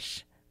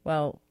fetish.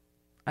 Well,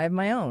 I have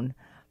my own.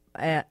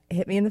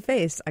 Hit me in the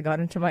face. I got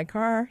into my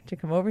car to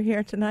come over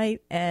here tonight,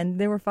 and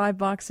there were 5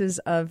 boxes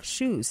of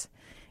shoes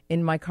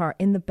in my car,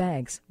 in the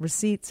bags,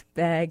 receipts,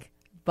 bag,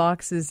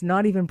 boxes,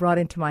 not even brought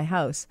into my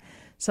house.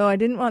 So I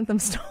didn't want them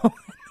stolen.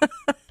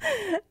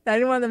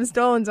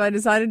 So I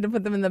decided to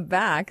put them in the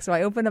back. So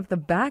I opened up the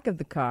back of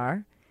the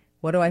car.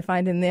 What do I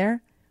find in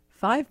there?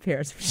 5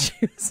 pairs of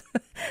shoes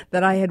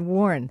that I had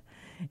worn.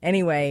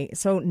 Anyway,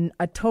 so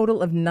a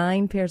total of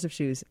 9 pairs of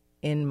shoes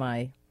in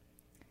my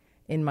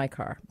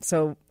car.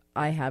 So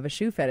I have a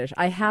shoe fetish.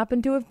 I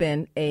happen to have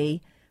been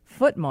a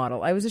foot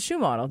model. I was a shoe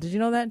model. Did you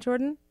know that,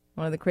 Jordan?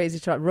 One of the crazy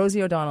shots.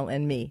 Rosie O'Donnell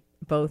and me,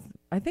 both.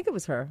 I think it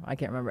was her. I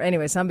can't remember.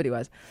 Anyway, somebody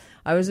was.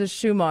 I was a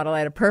shoe model. I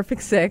had a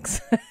perfect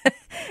 6.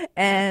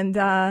 And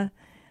I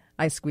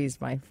squeezed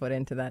my foot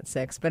into that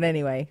 6. But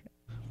anyway.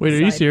 Wait,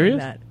 are you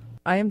serious?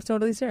 I am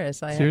totally serious.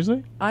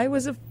 Seriously? I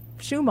was a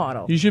shoe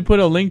model. You should put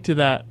a link to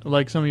that,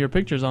 like some of your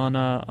pictures on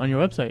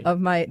your website.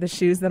 Of the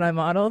shoes that I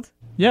modeled?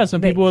 Yeah,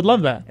 some people would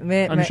love that.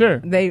 I'm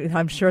sure.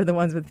 I'm sure the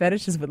ones with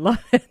fetishes would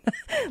love it.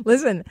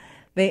 Listen,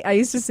 I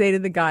used to say to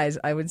the guys,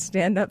 I would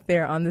stand up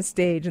there on the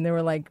stage, and there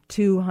were like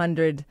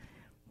 200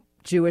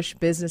 Jewish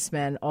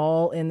businessmen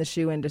all in the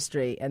shoe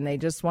industry, and they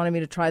just wanted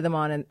me to try them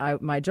on,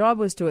 and my job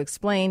was to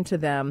explain to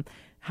them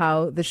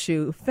how the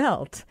shoe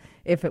felt,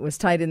 if it was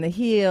tight in the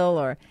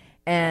heel,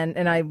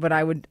 but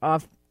I would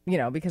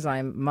because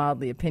I'm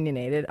mildly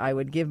opinionated, I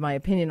would give my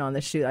opinion on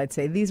the shoe. I'd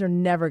say, these are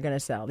never going to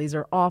sell. These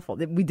are awful.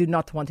 We do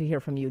not want to hear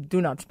from you.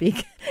 Do not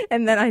speak.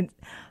 And then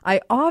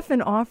I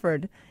often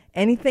offered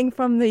anything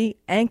from the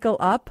ankle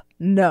up.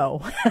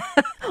 No.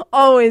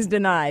 Always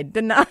denied.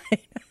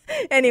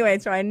 Anyway,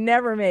 so I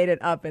never made it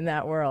up in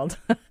that world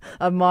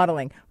of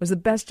modeling. It was the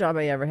best job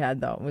I ever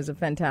had, though. It was a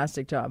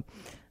fantastic job.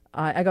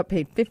 I got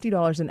paid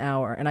 $50 an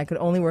hour, and I could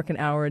only work an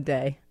hour a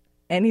day.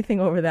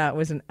 Anything over that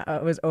was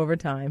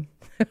overtime.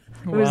 It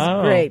was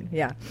Wow. great.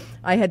 Yeah.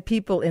 I had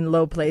people in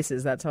low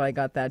places. That's how I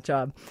got that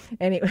job.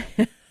 Anyway,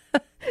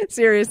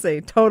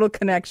 seriously, total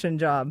connection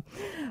job.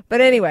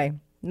 But anyway,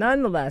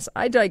 nonetheless,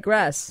 I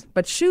digress.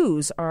 But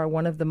shoes are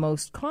one of the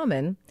most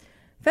common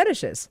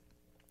fetishes.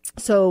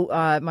 So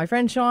my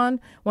friend Sean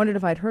wondered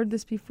if I'd heard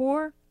this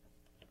before.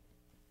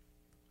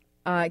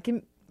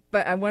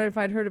 But I wondered if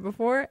I'd heard it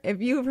before.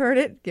 If you've heard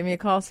it, give me a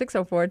call,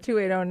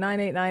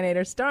 604-280-9898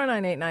 or star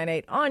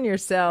 9898 on your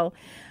cell.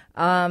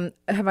 Have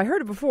I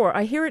heard it before?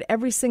 I hear it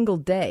every single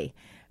day.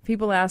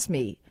 People ask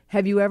me,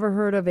 have you ever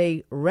heard of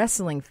a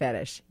wrestling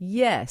fetish?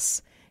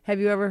 Yes. Have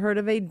you ever heard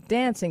of a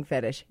dancing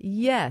fetish?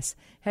 Yes.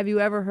 Have you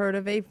ever heard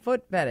of a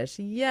foot fetish?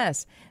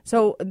 Yes.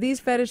 So these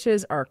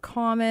fetishes are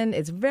common.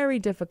 It's very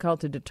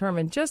difficult to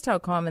determine just how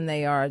common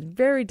they are. It's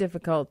very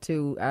difficult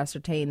to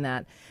ascertain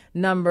that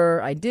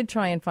number. I did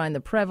try and find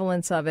the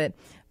prevalence of it,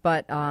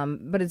 but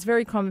it's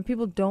very common.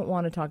 People don't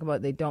want to talk about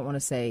it. They don't want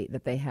to say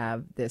that they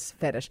have this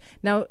fetish.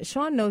 Now,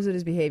 Sean knows that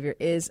his behavior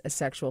is a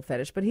sexual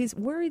fetish, but he's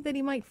worried that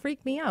he might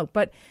freak me out.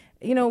 But,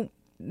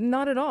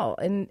 not at all.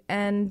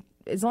 And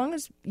as long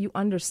as you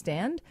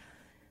understand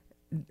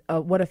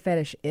what a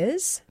fetish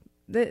is,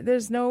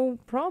 there's no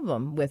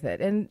problem with it.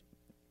 And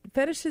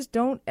fetishes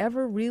don't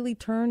ever really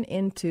turn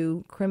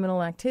into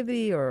criminal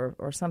activity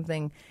or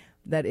something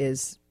that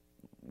is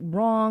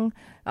wrong.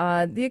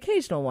 The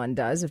occasional one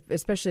does,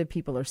 especially if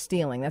people are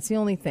stealing. That's the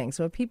only thing.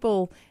 So if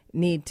people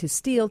need to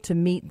steal to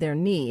meet their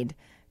need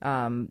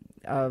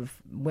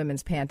of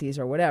women's panties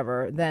or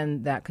whatever,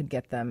 then that could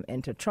get them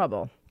into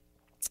trouble.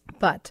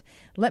 But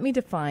let me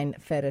define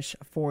fetish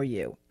for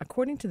you.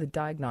 According to the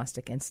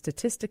Diagnostic and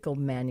Statistical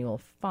Manual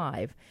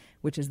 5,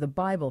 which is the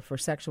Bible for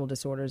sexual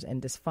disorders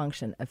and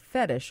dysfunction, a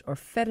fetish or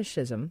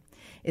fetishism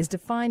is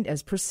defined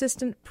as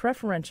persistent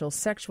preferential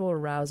sexual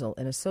arousal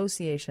in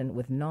association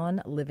with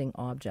non-living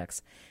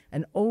objects,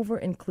 an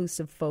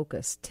over-inclusive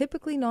focus,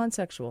 typically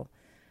non-sexual,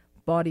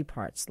 body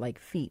parts like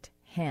feet,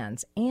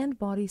 hands, and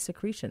body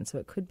secretion. So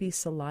it could be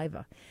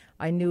saliva.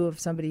 I knew of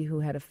somebody who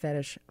had a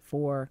fetish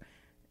for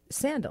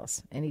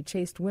sandals, and he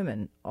chased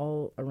women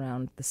all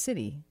around the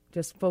city,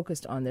 just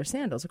focused on their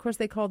sandals. Of course,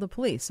 they called the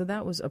police, so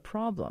that was a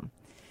problem.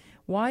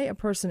 Why a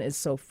person is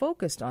so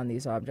focused on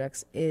these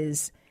objects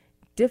is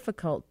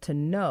difficult to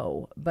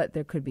know, but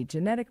there could be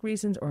genetic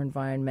reasons or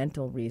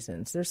environmental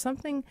reasons. There's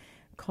something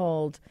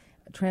called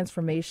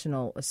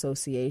transformational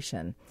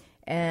association,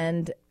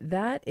 and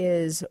that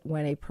is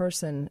when a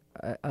person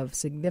of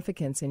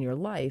significance in your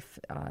life,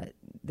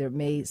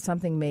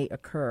 something may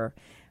occur.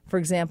 For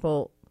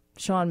example,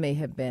 Sean may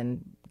have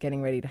been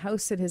getting ready to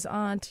house sit his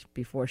aunt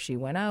before she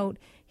went out.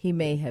 He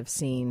may have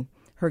seen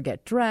her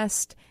get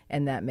dressed,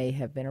 and that may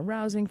have been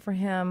arousing for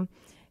him.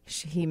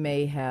 He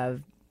may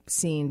have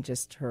seen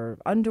just her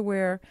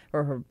underwear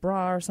or her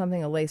bra or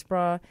something, a lace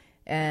bra,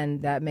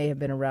 and that may have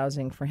been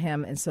arousing for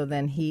him. And so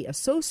then he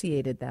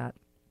associated that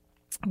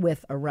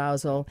with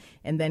arousal,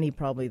 and then he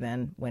probably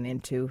then went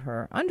into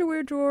her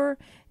underwear drawer,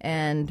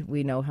 and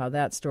we know how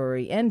that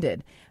story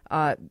ended.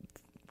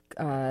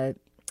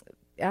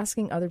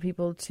 Asking other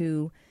people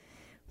to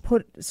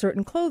put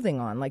certain clothing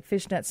on, like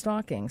fishnet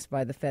stockings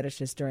by the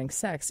fetishists during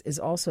sex, is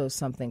also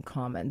something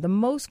common. The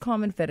most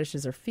common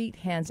fetishes are feet,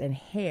 hands, and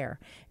hair,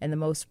 and the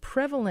most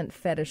prevalent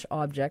fetish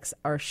objects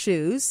are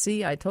shoes,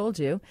 see, I told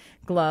you,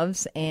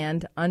 gloves,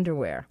 and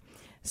underwear.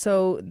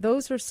 So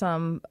those are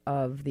some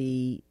of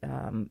the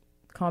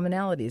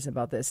commonalities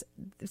about this.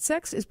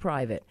 Sex is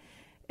private.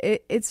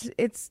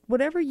 It's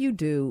whatever you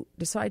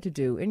decide to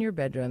do in your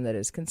bedroom that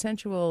is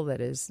consensual,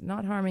 that is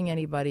not harming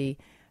anybody,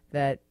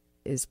 that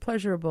is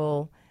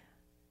pleasurable,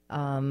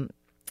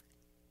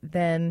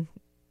 then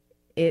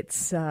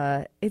it's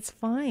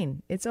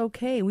fine. It's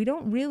okay. We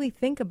don't really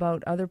think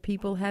about other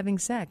people having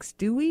sex,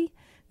 do we?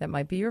 That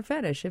might be your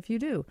fetish if you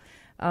do.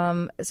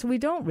 So we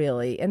don't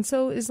really. And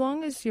so as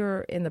long as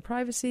you're in the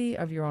privacy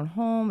of your own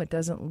home, it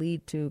doesn't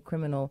lead to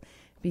criminal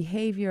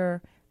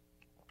behavior,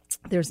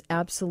 there's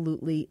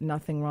absolutely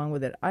nothing wrong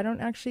with it. I don't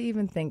actually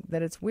even think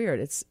that it's weird.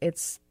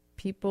 It's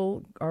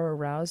people are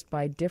aroused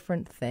by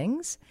different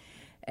things,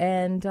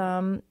 and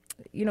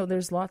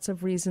there's lots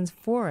of reasons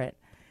for it.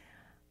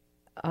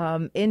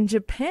 In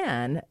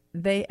Japan,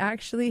 they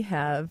actually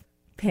have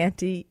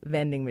panty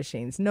vending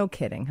machines. No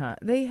kidding, huh?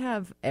 They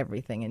have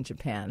everything in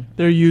Japan.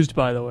 They're used,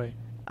 by the way.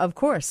 Of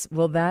course.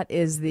 Well, that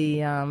is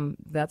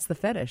that's the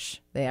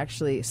fetish. They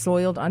actually,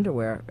 soiled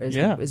underwear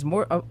is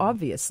more,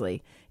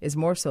 obviously, is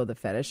more so the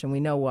fetish, and we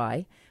know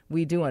why.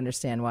 We do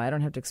understand why. I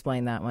don't have to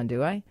explain that one,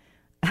 do I?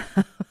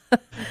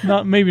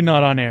 Maybe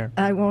not on air.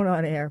 I won't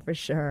on air for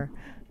sure.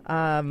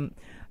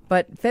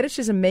 But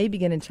fetishism may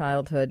begin in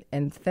childhood,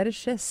 and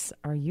fetishists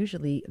are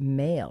usually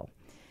male.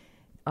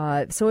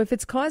 So if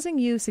it's causing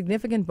you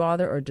significant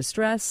bother or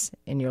distress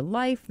in your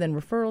life, then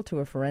referral to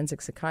a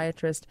forensic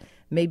psychiatrist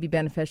may be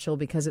beneficial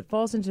because it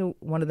falls into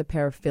one of the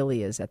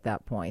paraphilias at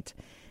that point.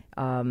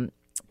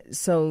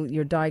 So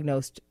you're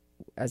diagnosed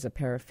as a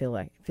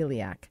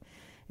paraphiliac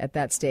at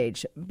that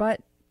stage.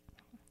 But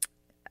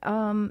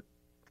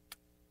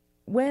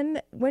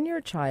when you're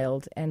a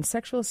child and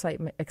sexual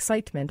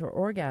excitement or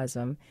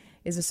orgasm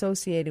is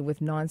associated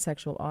with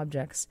non-sexual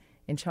objects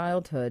in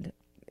childhood,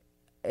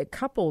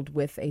 coupled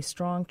with a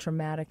strong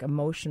traumatic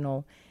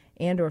emotional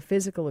and or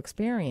physical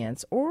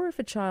experience, or if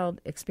a child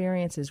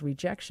experiences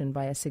rejection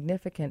by a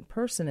significant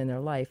person in their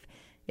life,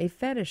 a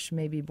fetish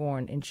may be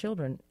born in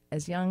children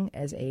as young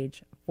as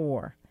age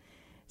 4.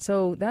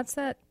 So that's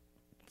that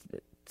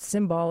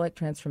symbolic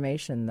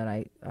transformation that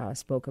I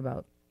spoke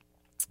about.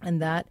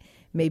 And that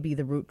may be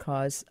the root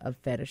cause of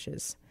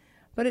fetishes.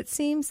 But it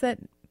seems that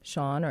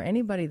Sean, or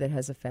anybody that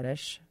has a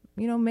fetish,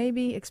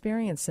 maybe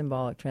experience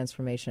symbolic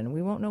transformation.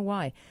 We won't know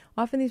why.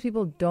 Often these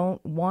people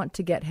don't want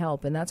to get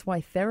help, and that's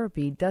why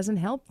therapy doesn't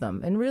help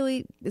them. And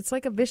really, it's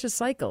like a vicious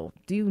cycle.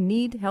 Do you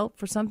need help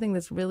for something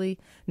that's really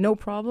no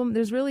problem?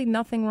 There's really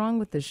nothing wrong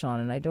with this, Sean,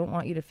 and I don't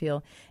want you to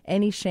feel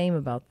any shame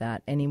about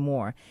that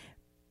anymore.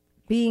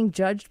 Being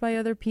judged by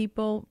other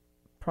people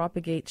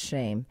propagates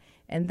shame,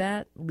 and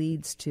that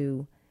leads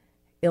to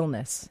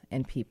illness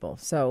in people.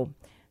 So,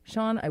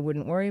 Sean, I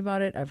wouldn't worry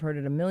about it. I've heard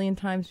it a million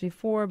times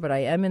before, but I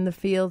am in the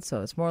field,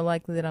 so it's more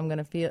likely that I'm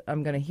going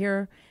to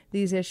hear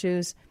these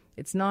issues.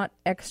 It's not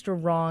extra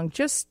wrong.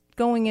 Just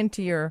going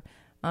into your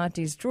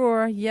auntie's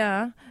drawer,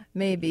 yeah,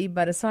 maybe,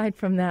 but aside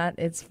from that,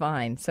 it's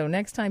fine. So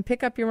next time,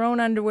 pick up your own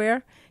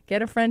underwear.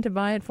 Get a friend to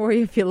buy it for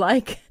you if you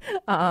like,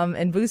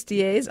 and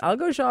bustiers. I'll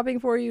go shopping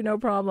for you, no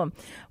problem.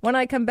 When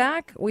I come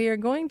back, we are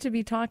going to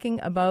be talking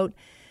about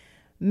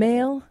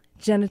male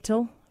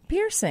genital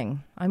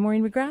piercing. I'm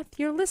Maureen McGrath.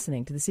 You're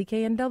listening to the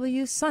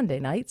CKNW Sunday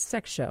Night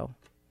Sex Show.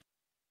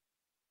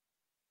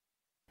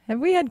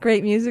 Have we had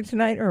great music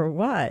tonight or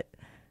what?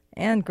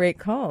 And great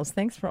calls.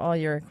 Thanks for all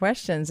your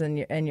questions and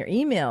your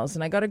emails.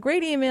 And I got a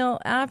great email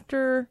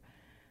after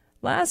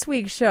last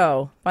week's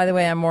show. By the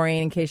way, I'm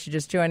Maureen. In case you're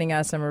just joining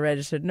us, I'm a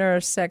registered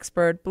nurse,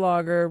 sexpert,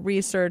 blogger,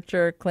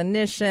 researcher,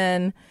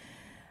 clinician,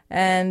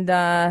 and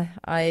I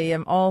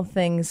am all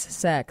things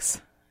sex.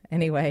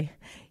 Anyway,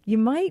 you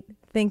might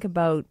think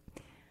about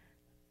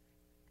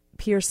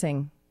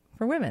piercing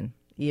for women.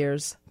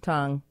 Ears,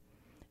 tongue,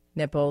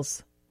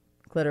 nipples,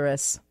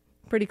 clitoris.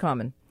 Pretty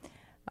common.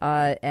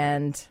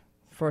 And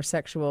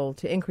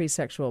to increase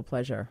sexual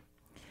pleasure.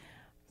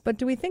 But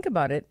do we think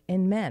about it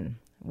in men?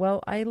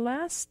 Well,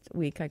 last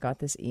week I got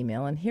this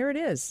email, and here it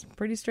is.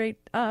 Pretty straight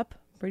up,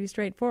 pretty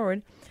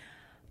straightforward.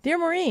 Dear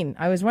Maureen,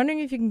 I was wondering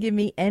if you can give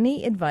me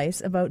any advice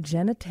about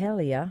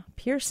genitalia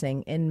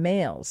piercing in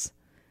males.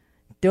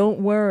 Don't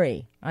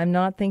worry, I'm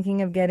not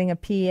thinking of getting a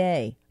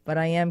PA, but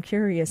I am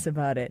curious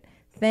about it.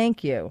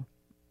 Thank you.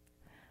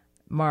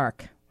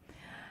 Mark.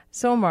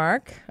 So,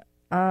 Mark,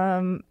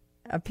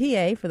 a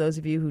PA, for those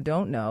of you who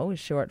don't know, is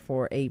short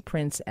for a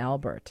Prince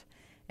Albert,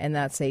 and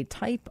that's a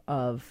type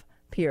of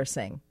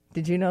piercing.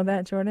 Did you know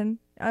that, Jordan?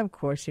 Of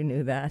course you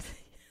knew that.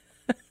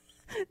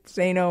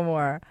 Say no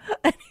more.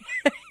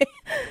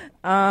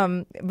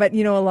 But,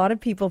 a lot of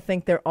people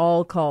think they're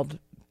all called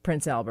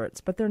Prince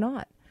Alberts, but they're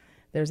not.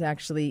 There's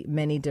actually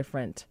many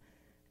different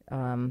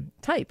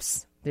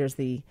types. There's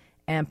the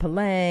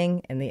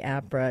Ampalang and the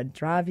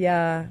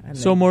Apradravya and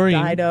so the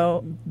Maureen,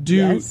 Dido.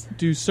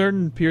 Do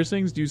certain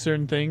piercings do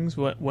certain things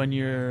when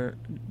you're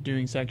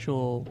doing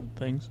sexual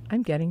things?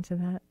 I'm getting to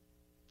that.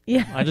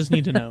 Yeah. I just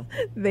need to know.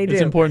 They do.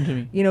 It's important to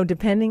me.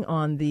 Depending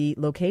on the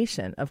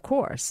location, of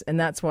course. And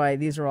that's why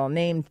these are all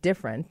named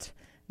different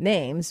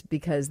names,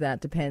 because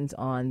that depends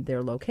on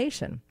their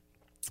location.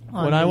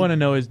 What I want to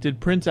know is, did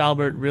Prince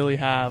Albert really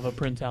have a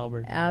Prince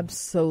Albert?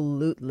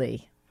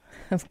 Absolutely.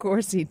 Of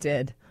course he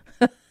did.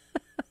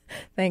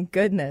 Thank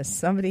goodness.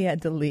 Somebody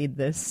had to lead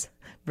this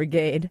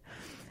brigade.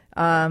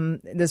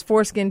 There's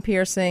foreskin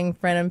piercing,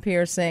 frenum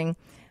piercing,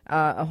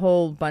 a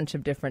whole bunch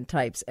of different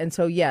types. And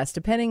so, yes,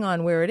 depending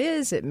on where it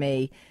is, it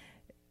may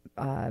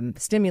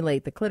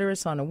stimulate the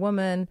clitoris on a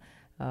woman,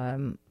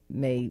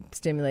 may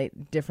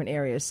stimulate different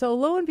areas. So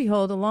lo and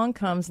behold, along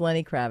comes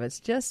Lenny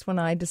Kravitz just when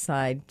I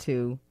decide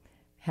to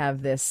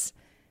have this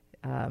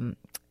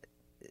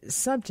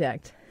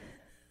subject.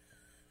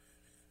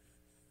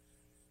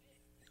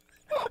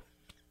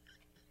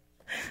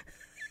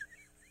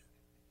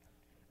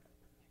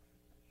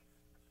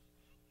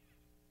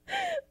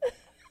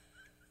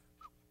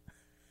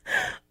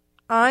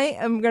 I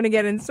am going to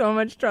get in so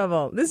much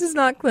trouble. This is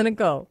not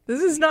clinical. This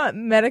is not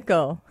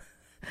medical.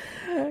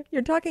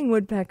 You're talking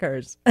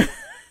woodpeckers.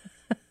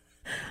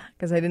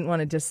 Because I didn't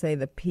want to just say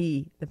the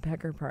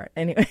pecker part.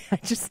 Anyway, I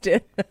just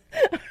did.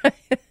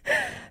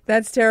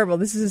 That's terrible.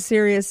 This is a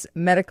serious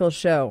medical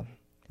show,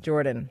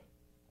 Jordan.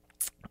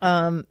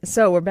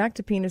 So we're back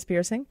to penis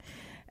piercing.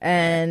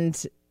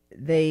 And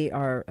they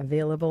are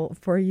available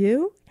for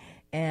you.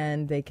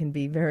 And they can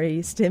be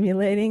very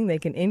stimulating. They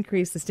can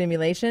increase the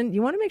stimulation.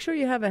 You want to make sure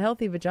you have a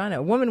healthy vagina,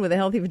 a woman with a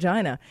healthy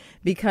vagina,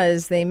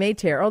 because they may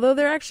tear, although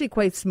they're actually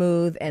quite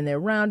smooth and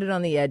they're rounded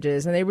on the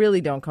edges, and they really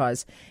don't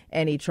cause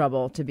any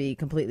trouble, to be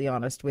completely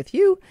honest with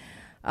you.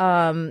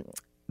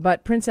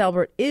 But Prince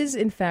Albert is,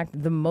 in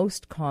fact, the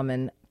most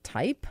common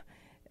type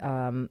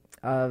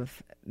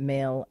of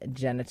male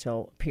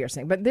genital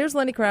piercing. But there's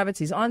Lenny Kravitz.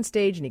 He's on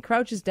stage and he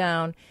crouches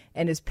down,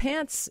 and his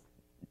pants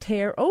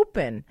tear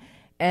open,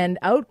 and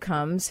out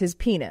comes his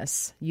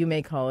penis. You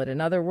may call it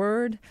another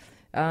word.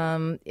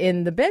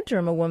 In the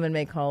bedroom, a woman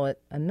may call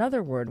it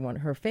another word,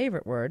 her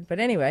favorite word. But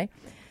anyway,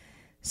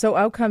 so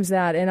out comes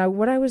that. And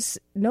what I was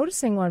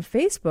noticing on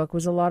Facebook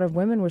was a lot of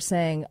women were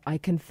saying, I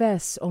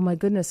confess, oh my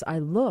goodness, I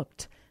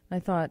looked. I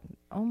thought,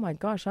 oh my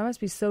gosh, I must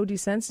be so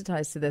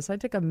desensitized to this. I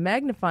took a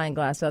magnifying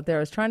glass out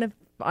there.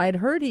 I'd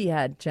heard he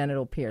had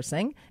genital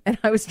piercing, and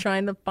I was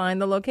trying to find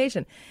the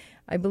location.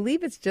 I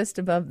believe it's just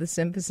above the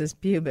symphysis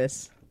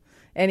pubis.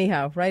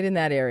 Anyhow, right in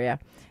that area.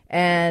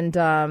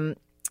 And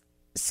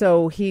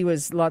so he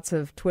was lots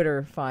of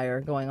Twitter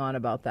fire going on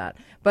about that.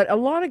 But a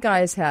lot of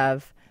guys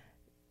have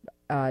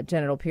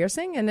genital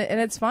piercing, and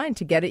it's fine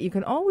to get it. You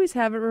can always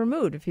have it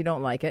removed if you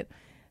don't like it,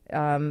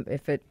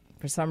 if it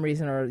for some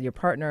reason or your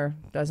partner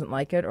doesn't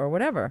like it or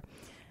whatever.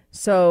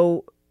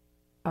 So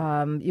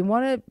you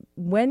want to,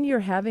 when you're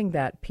having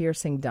that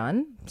piercing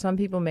done, some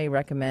people may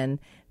recommend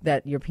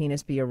that your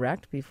penis be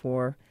erect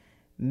before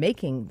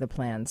making the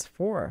plans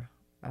for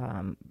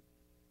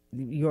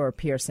your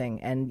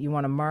piercing, and you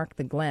want to mark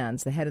the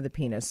glands, the head of the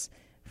penis,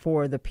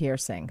 for the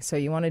piercing. So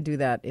you want to do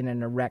that in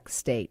an erect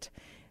state.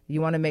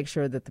 You want to make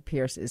sure that the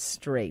pierce is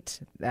straight.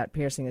 That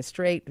piercing is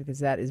straight because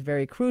that is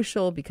very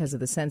crucial because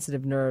of the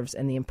sensitive nerves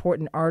and the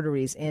important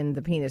arteries in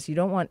the penis. You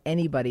don't want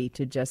anybody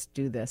to just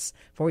do this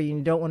for you.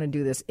 You don't want to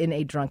do this in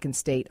a drunken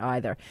state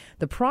either.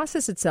 The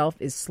process itself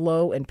is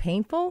slow and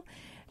painful,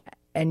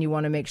 and you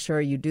want to make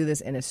sure you do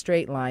this in a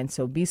straight line.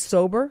 So be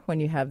sober when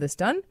you have this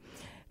done.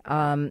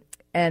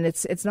 And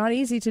it's not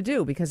easy to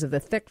do because of the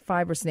thick,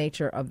 fibrous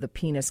nature of the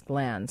penis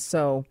gland.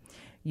 So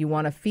you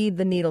want to feed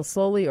the needle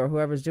slowly, or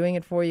whoever's doing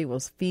it for you will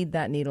feed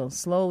that needle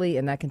slowly,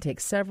 and that can take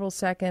several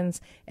seconds,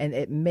 and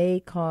it may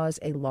cause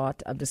a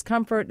lot of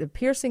discomfort. The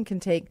piercing can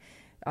take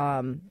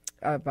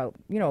about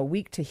a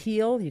week to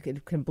heal. You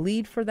can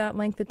bleed for that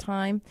length of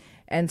time,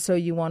 and so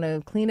you want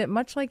to clean it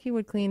much like you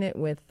would clean it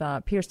with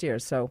pierced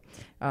ears. So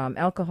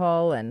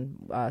alcohol and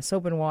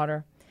soap and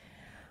water.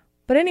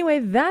 But anyway,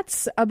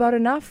 that's about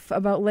enough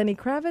about Lenny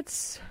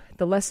Kravitz.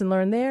 The lesson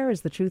learned there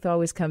is the truth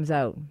always comes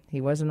out.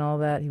 He wasn't all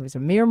that. He was a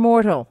mere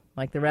mortal,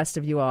 like the rest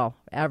of you all.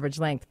 Average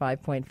length,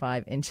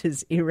 5.5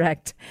 inches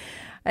erect.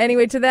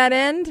 Anyway, to that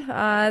end,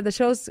 the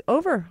show's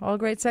over. All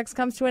Great Sex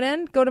comes to an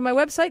end. Go to my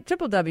website,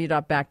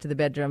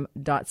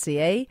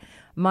 www.backtothebedroom.ca.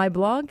 My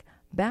blog,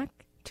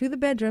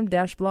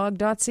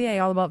 backtothebedroom-blog.ca,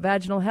 all about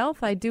vaginal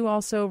health. I do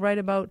also write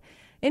about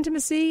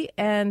intimacy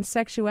and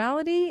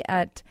sexuality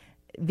at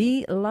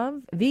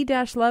v-love.co.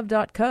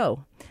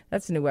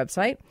 That's a new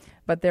website,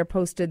 but they're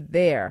posted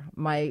there.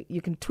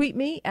 You can tweet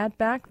me at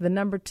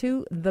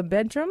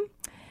 @2thebedroom.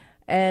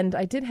 And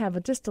I did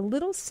have just a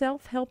little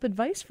self-help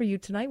advice for you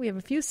tonight. We have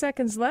a few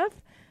seconds left.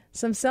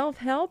 Some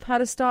self-help, how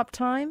to stop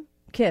time,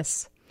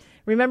 kiss.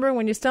 Remember,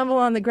 when you stumble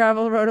on the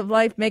gravel road of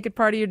life, make it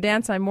part of your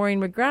dance. I'm Maureen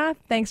McGrath.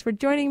 Thanks for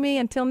joining me.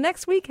 Until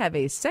next week, have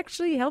a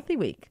sexually healthy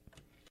week.